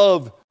in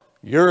love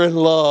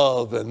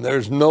and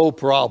there's no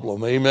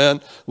problem.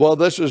 Amen. Well,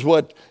 this is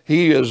what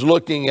he is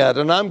looking at.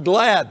 And I'm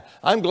glad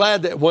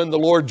that when the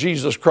Lord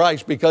Jesus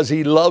Christ, because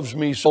he loves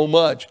me so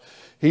much,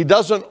 he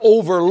doesn't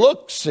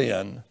overlook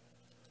sin,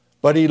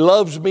 but he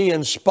loves me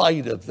in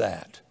spite of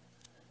that.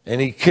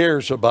 And he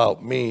cares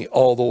about me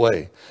all the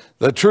way.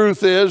 The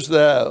truth is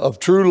that of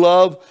true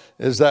love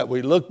is that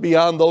we look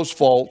beyond those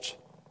faults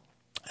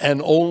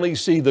and only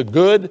see the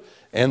good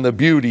and the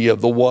beauty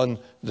of the one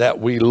that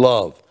we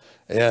love.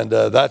 And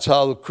that's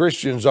how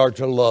Christians are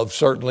to love,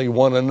 certainly,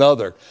 one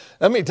another.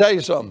 Let me tell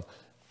you something.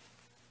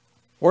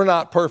 We're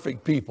not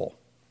perfect people.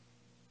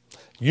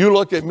 You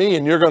look at me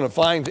and you're going to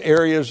find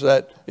areas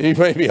that you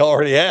maybe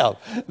already have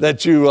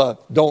that you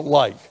don't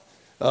like,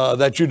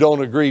 that you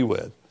don't agree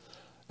with.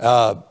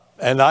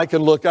 And I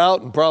can look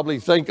out and probably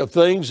think of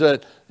things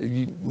that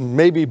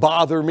maybe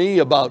bother me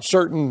about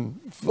certain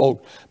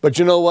folk. But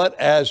you know what?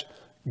 As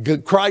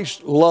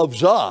Christ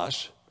loves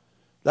us,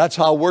 that's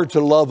how we're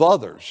to love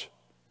others.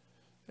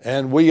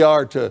 And we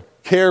are to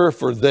care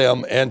for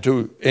them and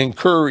to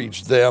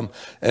encourage them.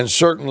 And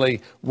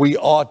certainly we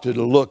ought to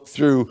look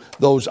through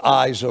those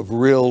eyes of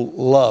real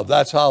love.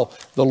 That's how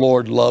the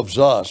Lord loves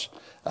us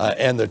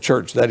and the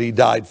church that he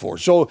died for.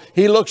 So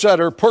he looks at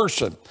her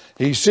person.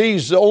 He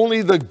sees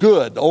only the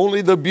good,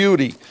 only the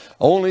beauty,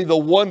 only the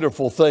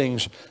wonderful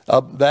things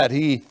that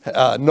he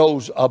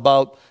knows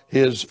about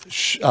his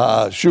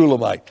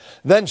Shulamite.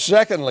 Then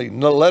secondly,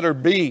 letter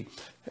B,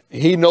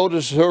 he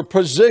notices her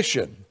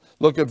position.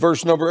 Look at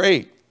verse number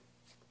 8.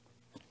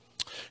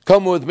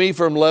 "Come with me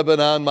from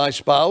Lebanon, my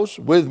spouse,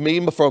 with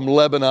me from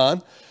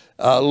Lebanon.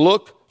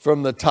 Look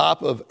from the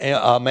top of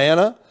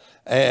Amana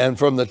and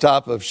from the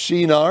top of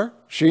Shinar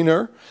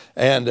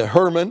and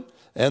Hermon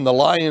and the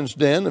lion's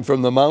den and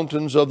from the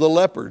mountains of the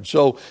leopard."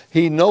 So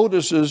he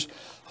notices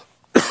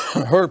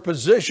her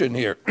position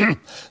here.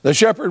 The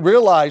shepherd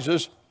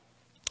realizes,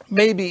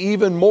 maybe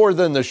even more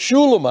than the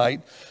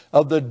Shulamite,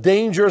 of the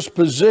dangerous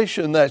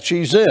position that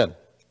she's in.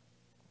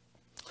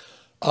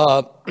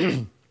 I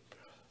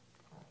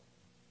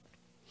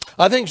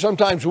think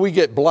sometimes we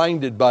get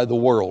blinded by the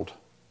world.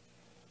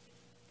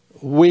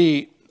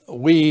 We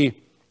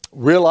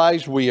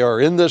realize we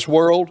are in this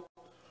world,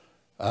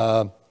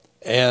 and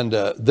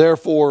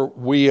therefore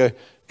we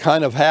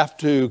kind of have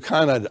to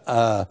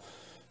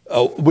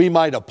we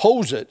might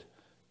oppose it,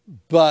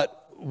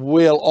 but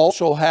we'll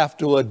also have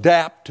to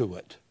adapt to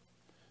it,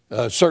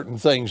 certain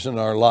things in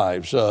our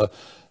lives.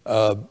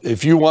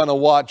 If you want to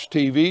watch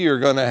TV, you're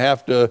going to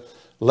have to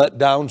let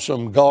down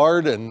some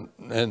guard and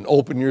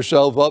open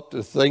yourself up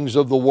to things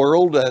of the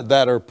world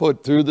that are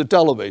put through the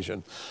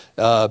television.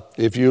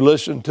 If you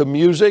listen to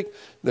music,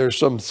 there's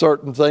some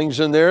certain things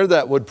in there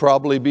that would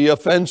probably be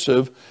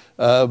offensive.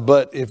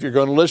 But if you're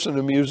going to listen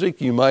to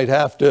music, you might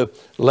have to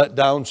let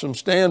down some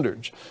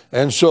standards.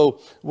 And so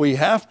we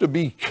have to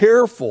be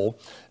careful.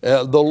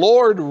 The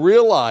Lord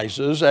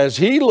realizes, as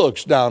he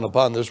looks down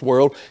upon this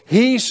world,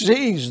 he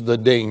sees the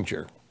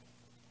danger.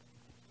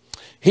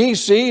 He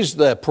sees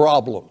the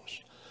problems.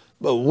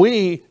 But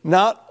we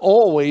not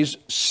always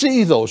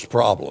see those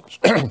problems.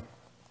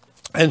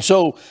 And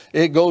so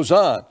it goes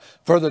on.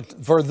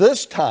 For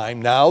this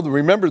time now,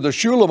 remember the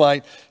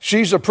Shulamite,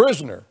 she's a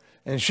prisoner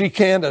and she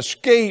can't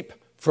escape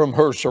from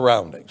her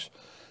surroundings.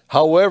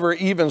 However,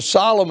 even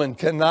Solomon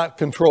cannot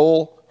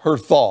control her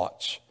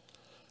thoughts.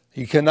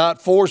 He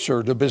cannot force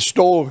her to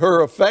bestow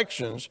her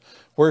affections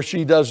where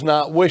she does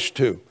not wish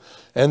to.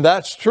 And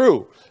that's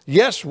true.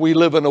 Yes, we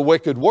live in a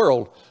wicked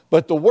world,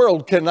 but the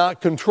world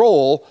cannot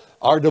control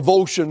our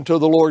devotion to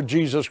the Lord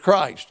Jesus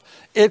Christ.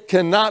 It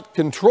cannot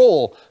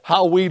control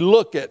how we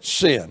look at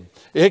sin.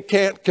 It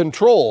can't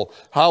control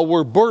how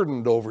we're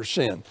burdened over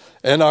sin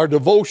and our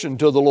devotion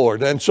to the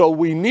Lord. And so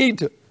we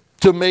need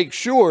to make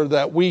sure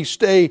that we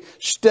stay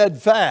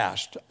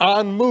steadfast,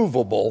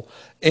 unmovable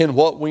in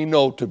what we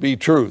know to be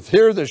truth.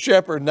 Here the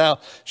shepherd now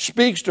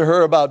speaks to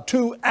her about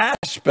two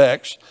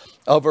aspects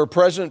of her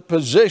present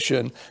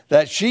position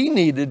that she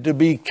needed to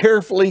be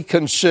carefully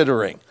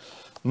considering.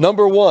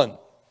 Number one,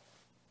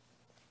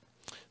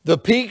 the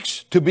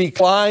peaks to be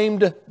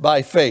climbed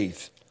by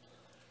faith.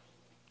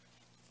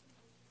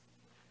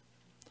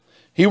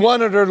 He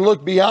wanted her to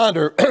look beyond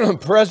her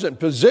present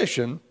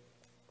position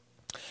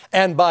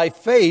and by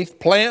faith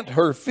plant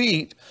her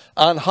feet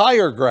on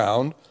higher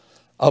ground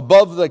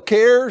above the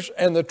cares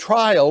and the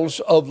trials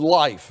of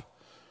life.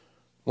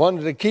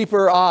 Wanted to keep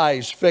her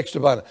eyes fixed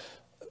upon it.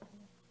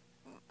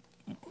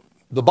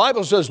 The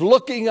Bible says,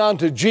 looking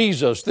unto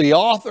Jesus, the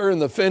author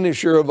and the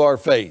finisher of our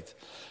faith.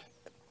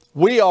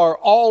 We are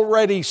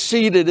already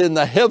seated in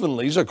the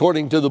heavenlies,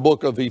 according to the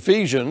book of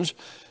Ephesians,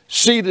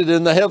 seated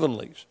in the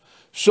heavenlies.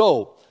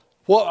 So,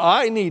 what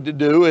I need to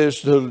do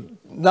is to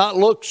not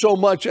look so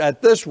much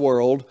at this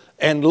world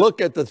and look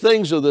at the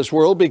things of this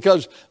world,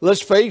 because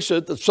let's face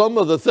it, that some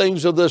of the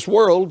things of this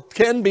world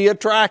can be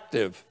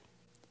attractive,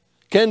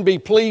 can be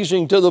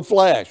pleasing to the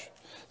flesh.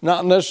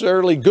 Not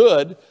necessarily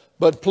good,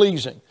 but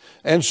pleasing.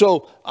 And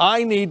so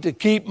I need to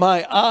keep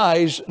my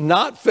eyes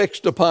not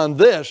fixed upon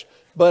this,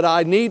 but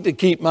I need to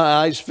keep my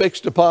eyes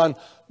fixed upon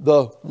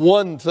the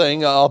one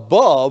thing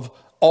above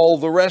all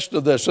the rest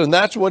of this. And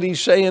that's what he's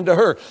saying to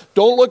her.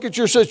 Don't look at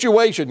your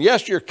situation.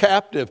 Yes, you're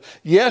captive.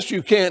 Yes,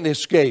 you can't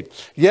escape.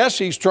 Yes,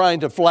 he's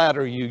trying to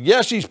flatter you.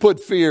 Yes, he's put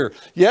fear.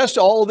 Yes,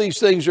 all these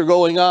things are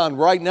going on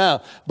right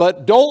now.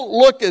 But don't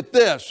look at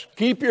this.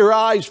 Keep your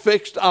eyes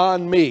fixed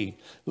on me.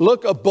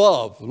 Look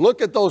above.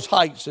 Look at those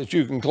heights that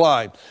you can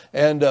climb.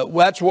 And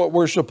that's what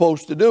we're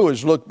supposed to do,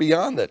 is look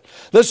beyond it.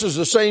 This is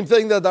the same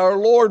thing that our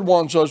Lord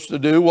wants us to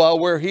do while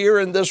we're here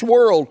in this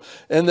world,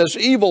 in this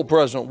evil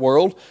present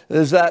world,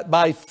 is that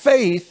by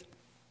faith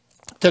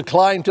to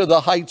climb to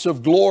the heights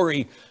of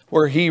glory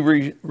where he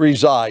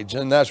resides.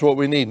 And that's what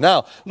we need.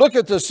 Now, look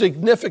at the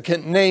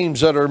significant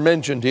names that are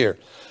mentioned here.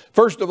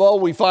 First of all,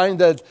 we find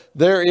that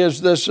there is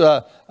this,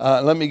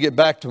 let me get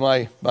back to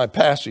my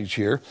passage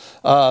here.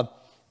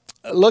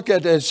 Look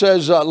at it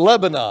says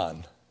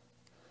Lebanon.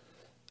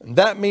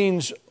 That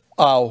means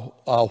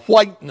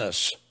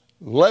whiteness.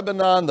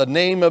 Lebanon, the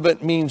name of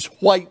it means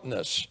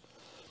whiteness.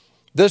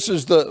 This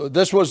was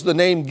the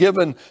name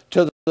given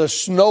to the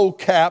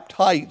snow-capped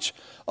heights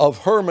of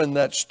Hermon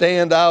that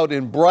stand out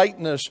in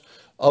brightness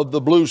of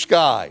the blue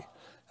sky.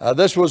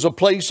 This was a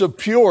place of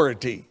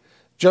purity,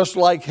 just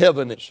like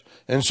heaven is.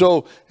 And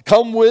so,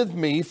 come with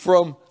me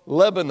from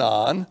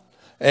Lebanon.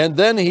 And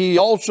then he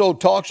also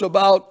talks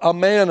about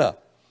Amana.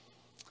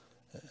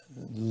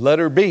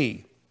 Letter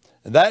B.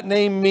 That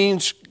name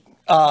means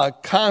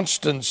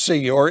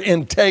constancy or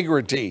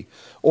integrity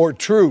or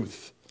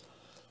truth.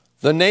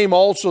 The name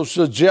also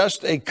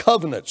suggests a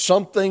covenant,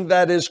 something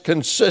that is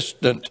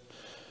consistent.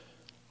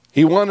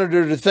 He wanted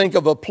her to think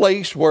of a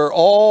place where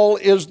all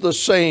is the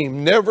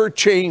same, never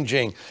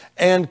changing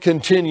and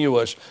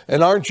continuous.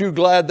 And aren't you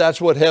glad that's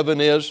what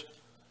heaven is?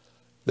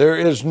 There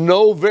is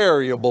no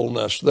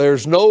variableness.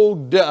 There's no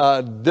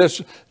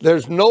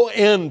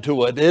end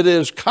to it. It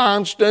is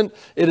constant.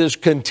 It is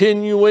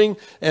continuing.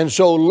 And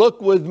so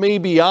look with me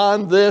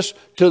beyond this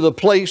to the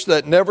place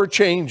that never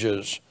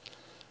changes.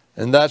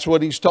 And that's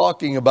what he's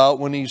talking about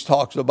when he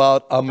talks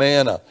about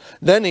Amana.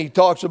 Then he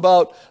talks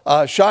about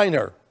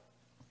Shinar.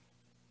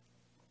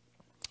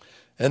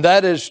 And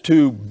that is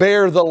to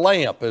bear the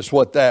lamp, is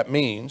what that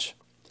means.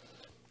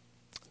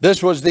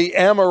 This was the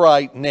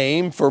Amorite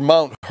name for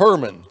Mount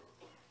Hermon.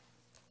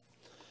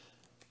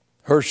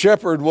 Her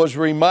shepherd was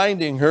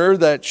reminding her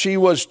that she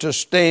was to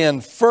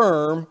stand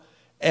firm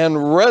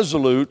and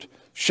resolute,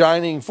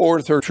 shining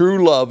forth her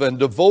true love and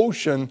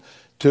devotion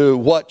to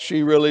what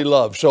she really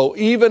loved. So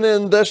even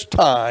in this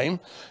time,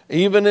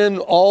 even in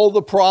all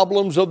the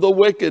problems of the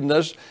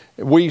wickedness,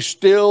 we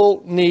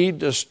still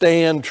need to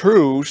stand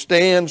true,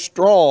 stand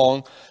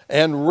strong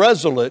and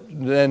resolute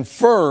and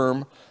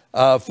firm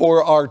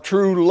for our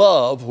true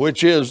love,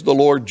 which is the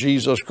Lord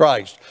Jesus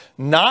Christ.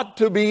 Not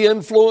to be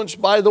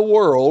influenced by the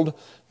world,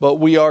 but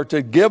we are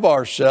to give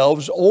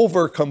ourselves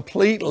over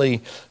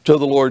completely to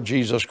the Lord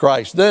Jesus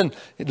Christ. Then,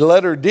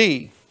 letter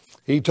D,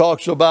 he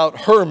talks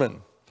about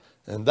Hermon.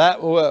 And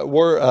that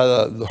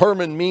word,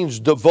 Hermon means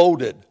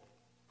devoted.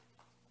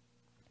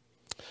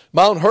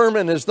 Mount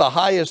Hermon is the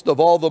highest of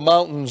all the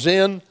mountains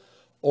in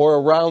or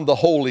around the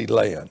Holy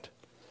Land.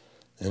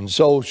 And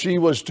so she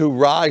was to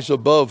rise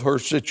above her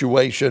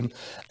situation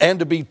and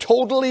to be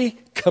totally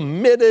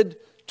committed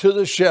to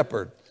the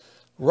shepherd.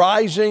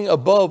 Rising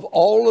above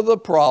all of the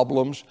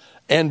problems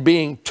and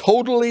being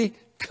totally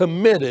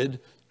committed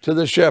to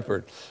the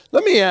shepherd.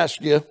 Let me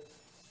ask you,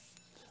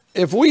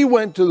 if we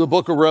went to the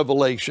book of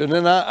Revelation,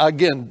 and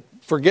again,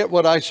 forget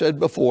what I said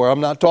before. I'm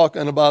not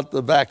talking about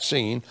the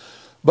vaccine,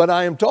 but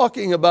I am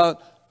talking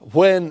about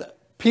when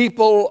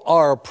people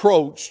are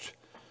approached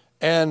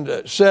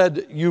and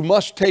said, you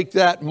must take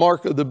that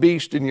mark of the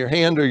beast in your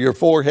hand or your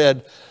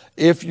forehead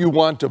if you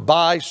want to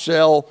buy,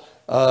 sell,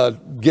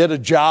 get a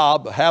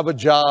job, have a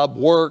job,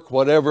 work,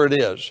 whatever it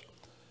is.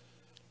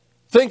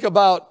 Think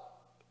about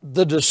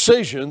the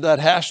decision that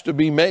has to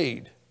be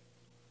made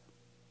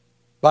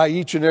by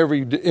each and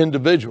every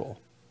individual.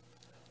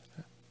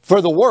 For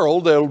the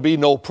world, there will be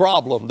no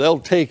problem. They'll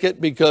take it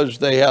because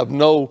they have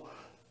no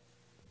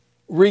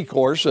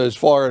recourse as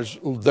far as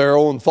their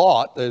own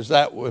thought, is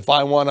that if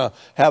I want to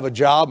have a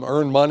job,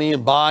 earn money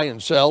and buy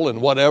and sell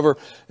and whatever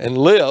and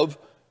live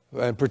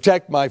and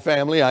protect my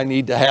family, I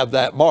need to have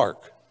that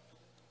mark.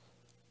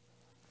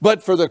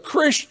 But for the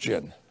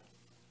Christian,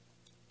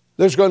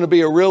 there's going to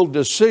be a real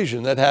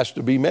decision that has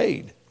to be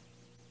made.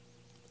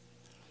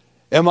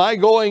 Am I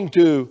going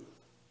to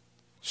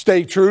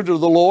stay true to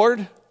the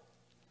Lord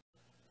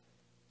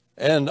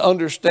and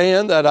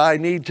understand that I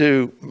need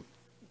to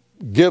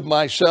give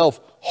myself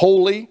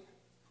wholly,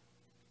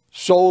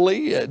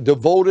 solely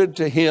devoted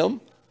to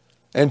Him,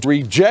 and to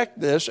reject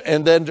this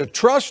and then to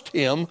trust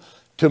Him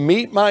to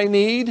meet my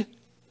need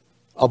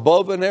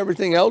above and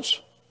everything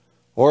else?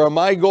 Or am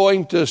I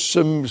going to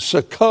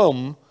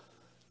succumb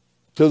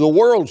to the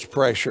world's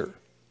pressure?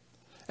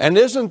 And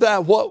isn't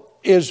that what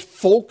is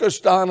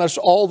focused on us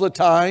all the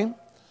time?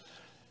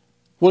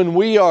 When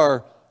we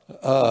are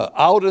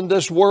out in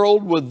this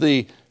world with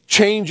the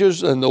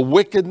changes and the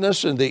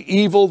wickedness and the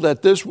evil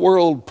that this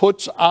world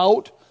puts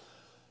out,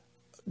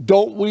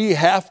 don't we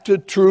have to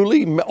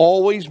truly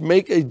always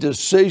make a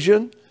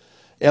decision?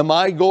 Am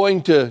I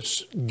going to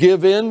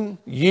give in,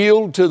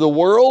 yield to the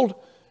world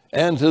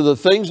and to the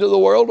things of the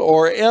world?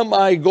 Or am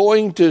I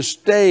going to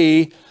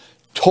stay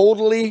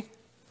totally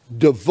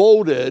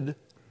devoted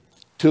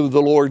to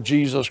the Lord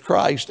Jesus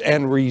Christ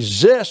and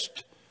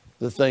resist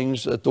the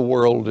things that the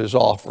world is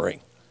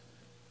offering?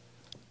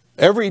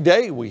 Every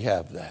day we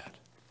have that.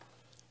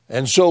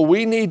 And so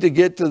we need to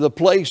get to the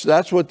place,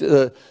 that's what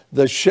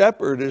the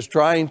shepherd is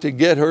trying to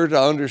get her to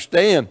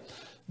understand,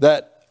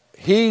 that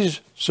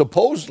he's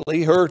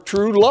supposedly her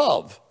true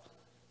love.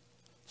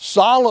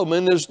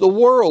 Solomon is the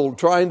world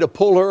trying to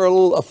pull her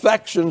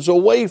affections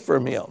away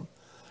from him,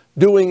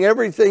 doing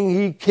everything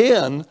he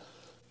can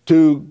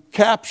to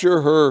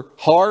capture her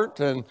heart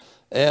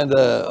and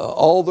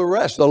all the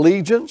rest,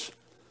 allegiance.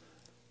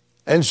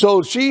 And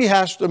so she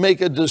has to make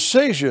a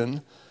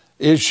decision.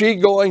 Is she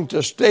going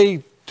to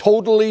stay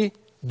totally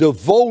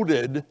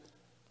devoted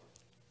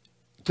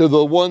to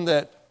the one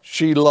that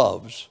she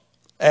loves,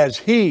 as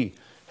he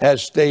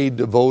has stayed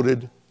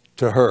devoted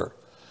to her?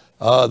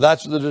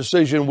 That's the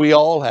decision we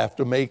all have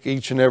to make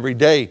each and every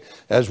day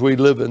as we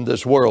live in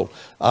this world.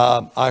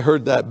 I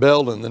heard that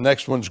bell, and the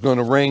next one's going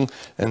to ring,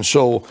 and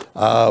so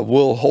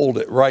we'll hold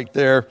it right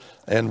there,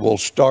 and we'll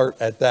start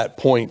at that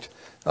point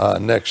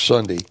next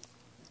Sunday.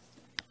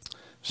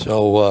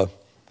 So,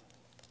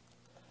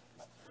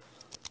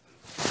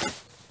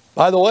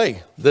 by the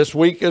way, this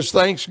week is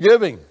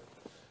Thanksgiving,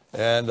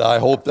 and I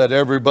hope that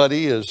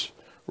everybody is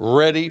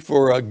ready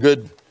for a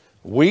good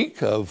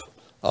week of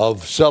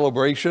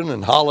celebration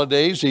and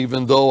holidays,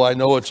 even though I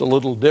know it's a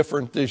little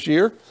different this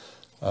year.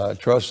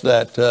 Trust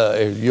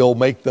that you'll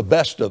make the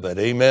best of it.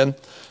 Amen.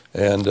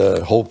 And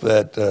hope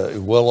that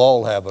we'll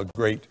all have a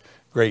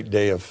great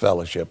day of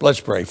fellowship. Let's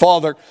pray.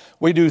 Father,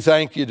 we do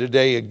thank you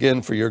today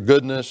again for your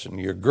goodness and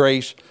your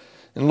grace.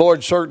 And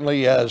Lord,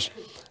 certainly as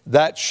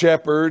that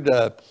shepherd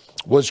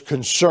was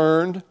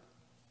concerned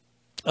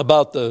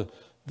about the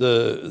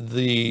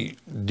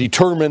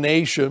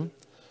determination,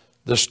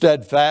 the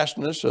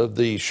steadfastness of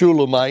the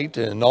Shulamite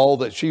and all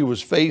that she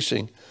was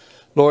facing,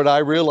 Lord, I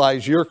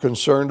realize you're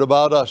concerned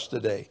about us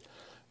today.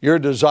 Your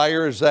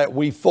desire is that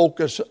we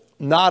focus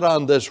not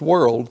on this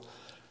world,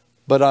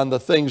 but on the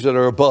things that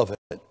are above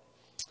it.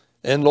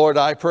 And Lord,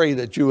 I pray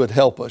that you would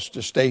help us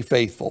to stay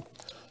faithful,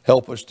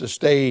 help us to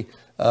stay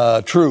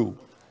true.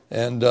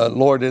 And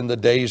Lord, in the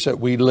days that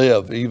we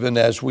live, even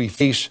as we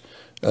face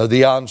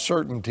the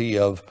uncertainty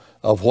of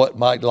what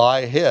might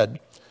lie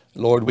ahead,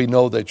 Lord, we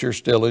know that you're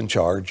still in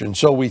charge. And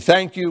so we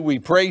thank you, we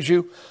praise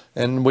you,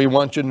 and we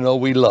want you to know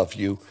we love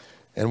you.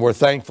 And we're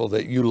thankful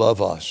that you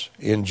love us.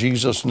 In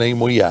Jesus'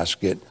 name we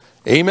ask it.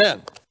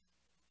 Amen.